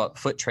talk about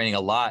foot training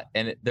a lot,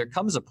 and there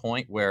comes a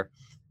point where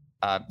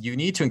you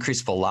need to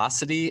increase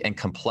velocity and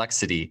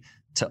complexity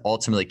to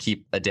ultimately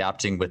keep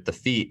adapting with the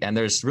feet. And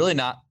there's really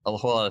not a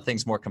whole lot of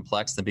things more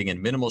complex than being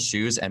in minimal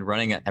shoes and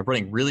running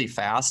really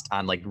fast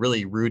on like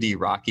really rooty,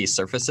 rocky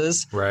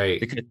surfaces. Right.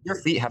 Because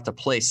your feet have to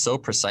place so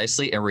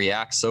precisely and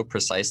react so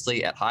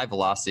precisely at high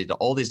velocity to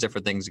all these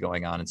different things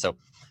going on. And so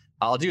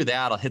I'll do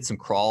that. I'll hit some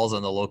crawls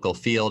on the local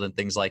field and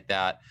things like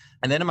that.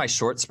 And then in my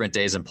short sprint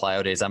days and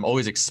plyo days, I'm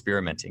always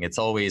experimenting. It's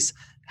always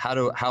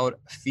how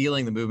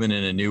feeling the movement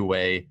in a new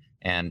way.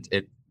 And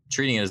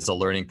treating it as a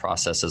learning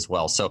process as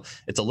well. So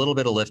it's a little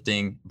bit of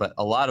lifting, but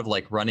a lot of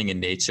like running in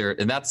nature.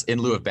 And that's in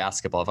lieu of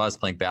basketball. If I was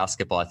playing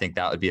basketball, I think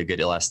that would be a good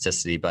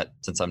elasticity. But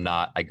since I'm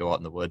not, I go out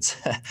in the woods.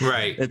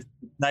 Right. It's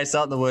nice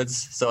out in the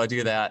woods. So I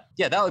do that.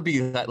 Yeah, that would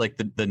be like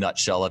the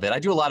nutshell of it. I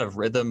do a lot of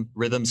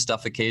rhythm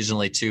stuff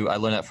occasionally too. I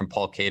learned that from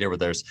Paul Cater, where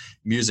there's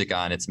music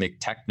on, it's make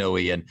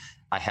techno-y, and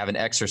I have an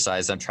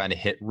exercise. I'm trying to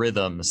hit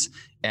rhythms,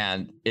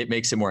 and it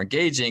makes it more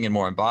engaging and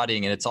more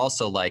embodying. And it's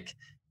also like,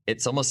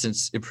 it's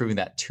almost improving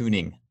that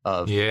tuning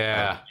of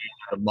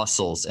the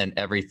muscles and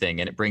everything.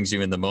 And it brings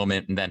you in the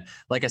moment. And then,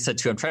 like I said,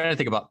 too, I'm trying to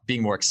think about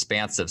being more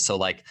expansive. So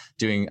like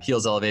doing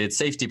heels elevated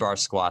safety bar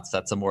squats,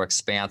 that's a more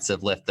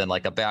expansive lift than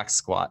like a back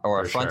squat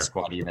or a front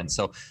squat even.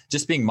 So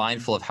just being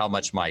mindful of how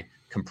much the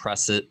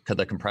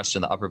compression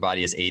in the upper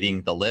body is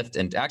aiding the lift,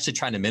 and actually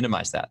trying to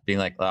minimize that, being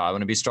like, I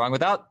want to be strong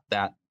without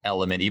that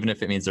element, even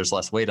if it means there's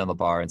less weight on the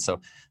bar. And so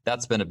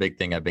that's been a big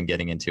thing I've been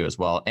getting into as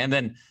well. And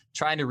then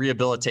trying to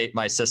rehabilitate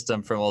my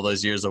system from all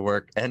those years of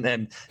work, and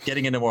then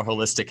getting into more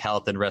holistic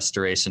health and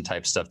restoration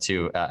type stuff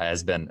too,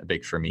 has been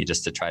big for me,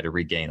 just to try to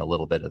regain a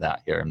little bit of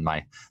that here in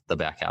the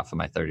back half of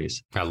my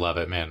 30s. I love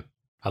it, man.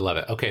 I love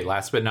it. Okay.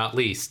 Last but not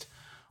least,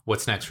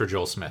 what's next for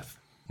Joel Smith?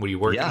 What are you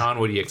working on?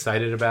 What are you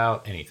excited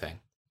about? Anything?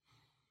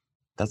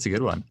 That's a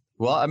good one.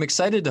 Well, I'm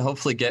excited to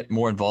hopefully get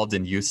more involved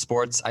in youth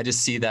sports. I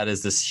just see that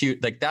as this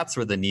huge, like that's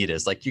where the need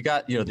is. Like you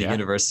got, the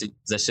university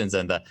positions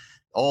and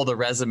all the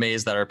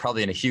resumes that are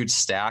probably in a huge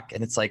stack.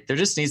 And it's like, there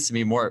just needs to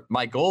be more.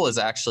 My goal is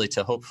actually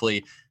to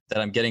hopefully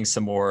that I'm getting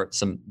some more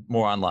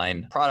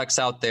online products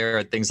out there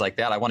and things like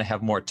that. I want to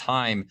have more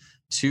time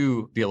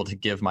to be able to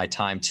give my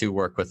time to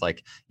work with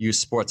like youth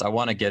sports. I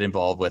want to get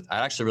involved with,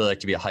 I'd actually really like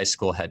to be a high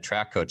school head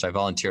track coach. I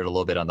volunteered a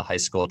little bit on the high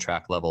school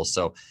track level.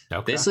 So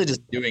basically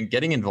just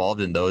getting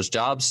involved in those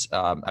jobs.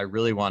 I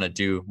really want to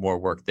do more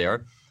work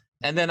there.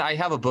 And then I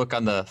have a book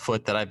on the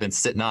foot that I've been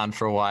sitting on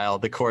for a while.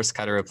 The course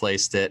kind of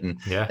replaced it, and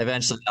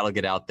eventually that'll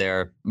get out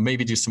there,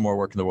 maybe do some more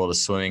work in the world of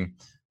swimming.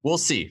 We'll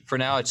see. For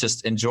now, it's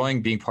just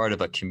enjoying being part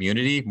of a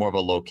community, more of a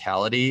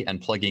locality, and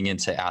plugging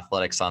into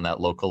athletics on that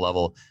local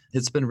level.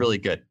 It's been really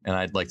good, and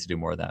I'd like to do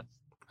more of that.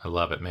 I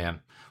love it, man.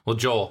 Well,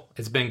 Joel,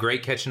 it's been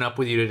great catching up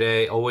with you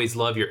today. Always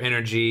love your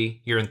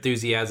energy, your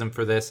enthusiasm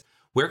for this.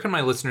 Where can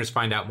my listeners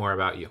find out more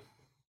about you?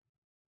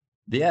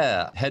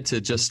 Yeah, head to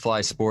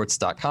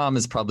justflysports.com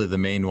is probably the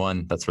main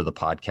one. That's where the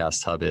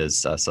podcast hub is.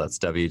 So that's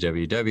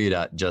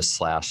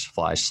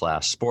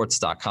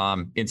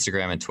www.just/fly/sports.com.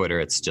 Instagram and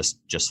Twitter, it's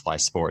just fly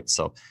sports.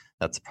 So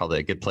that's probably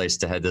a good place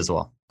to head as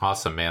well.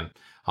 Awesome, man.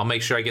 I'll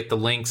make sure I get the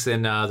links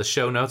in the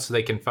show notes so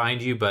they can find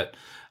you. But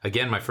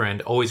again, my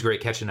friend, always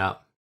great catching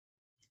up.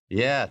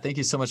 Yeah, thank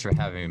you so much for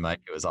having me, Mike.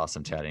 It was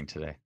awesome chatting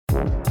today.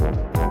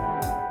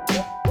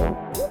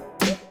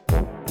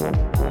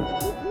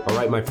 All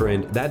right, my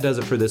friend, that does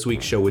it for this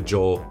week's show with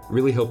Joel.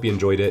 Really hope you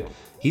enjoyed it.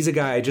 He's a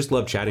guy I just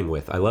love chatting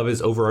with. I love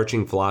his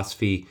overarching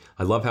philosophy.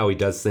 I love how he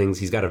does things.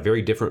 He's got a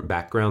very different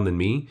background than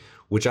me,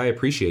 which I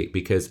appreciate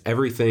because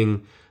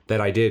everything that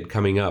I did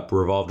coming up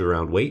revolved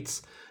around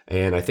weights.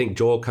 And I think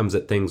Joel comes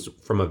at things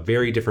from a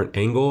very different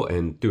angle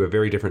and through a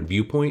very different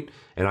viewpoint.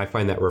 And I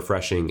find that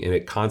refreshing, and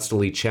it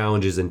constantly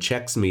challenges and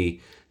checks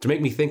me to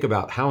make me think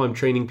about how I'm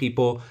training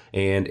people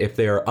and if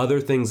there are other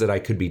things that I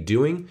could be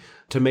doing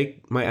to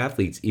make my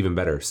athletes even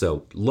better.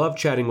 So love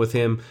chatting with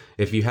him.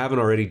 If you haven't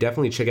already,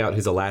 definitely check out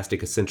his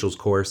Elastic Essentials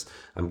course.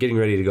 I'm getting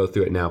ready to go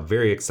through it now.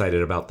 Very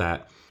excited about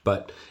that.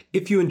 But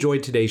if you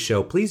enjoyed today's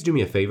show, please do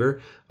me a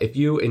favor. If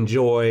you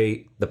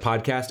enjoy the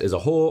podcast as a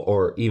whole,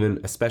 or even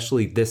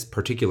especially this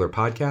particular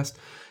podcast,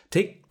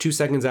 take 2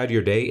 seconds out of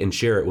your day and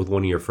share it with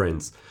one of your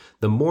friends.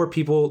 The more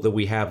people that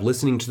we have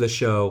listening to the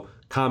show,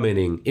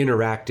 commenting,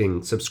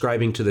 interacting,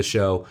 subscribing to the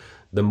show,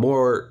 the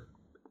more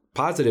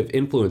positive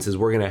influences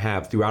we're going to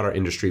have throughout our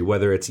industry,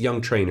 whether it's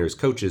young trainers,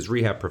 coaches,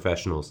 rehab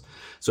professionals.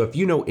 So if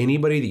you know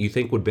anybody that you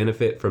think would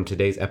benefit from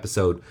today's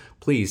episode,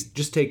 please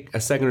just take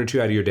a second or two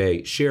out of your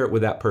day, share it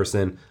with that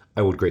person.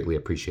 I would greatly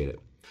appreciate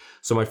it.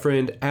 So my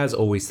friend, as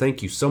always,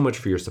 thank you so much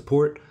for your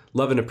support.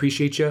 Love and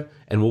appreciate you.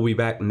 And we'll be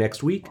back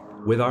next week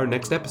with our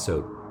next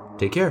episode.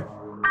 Take care.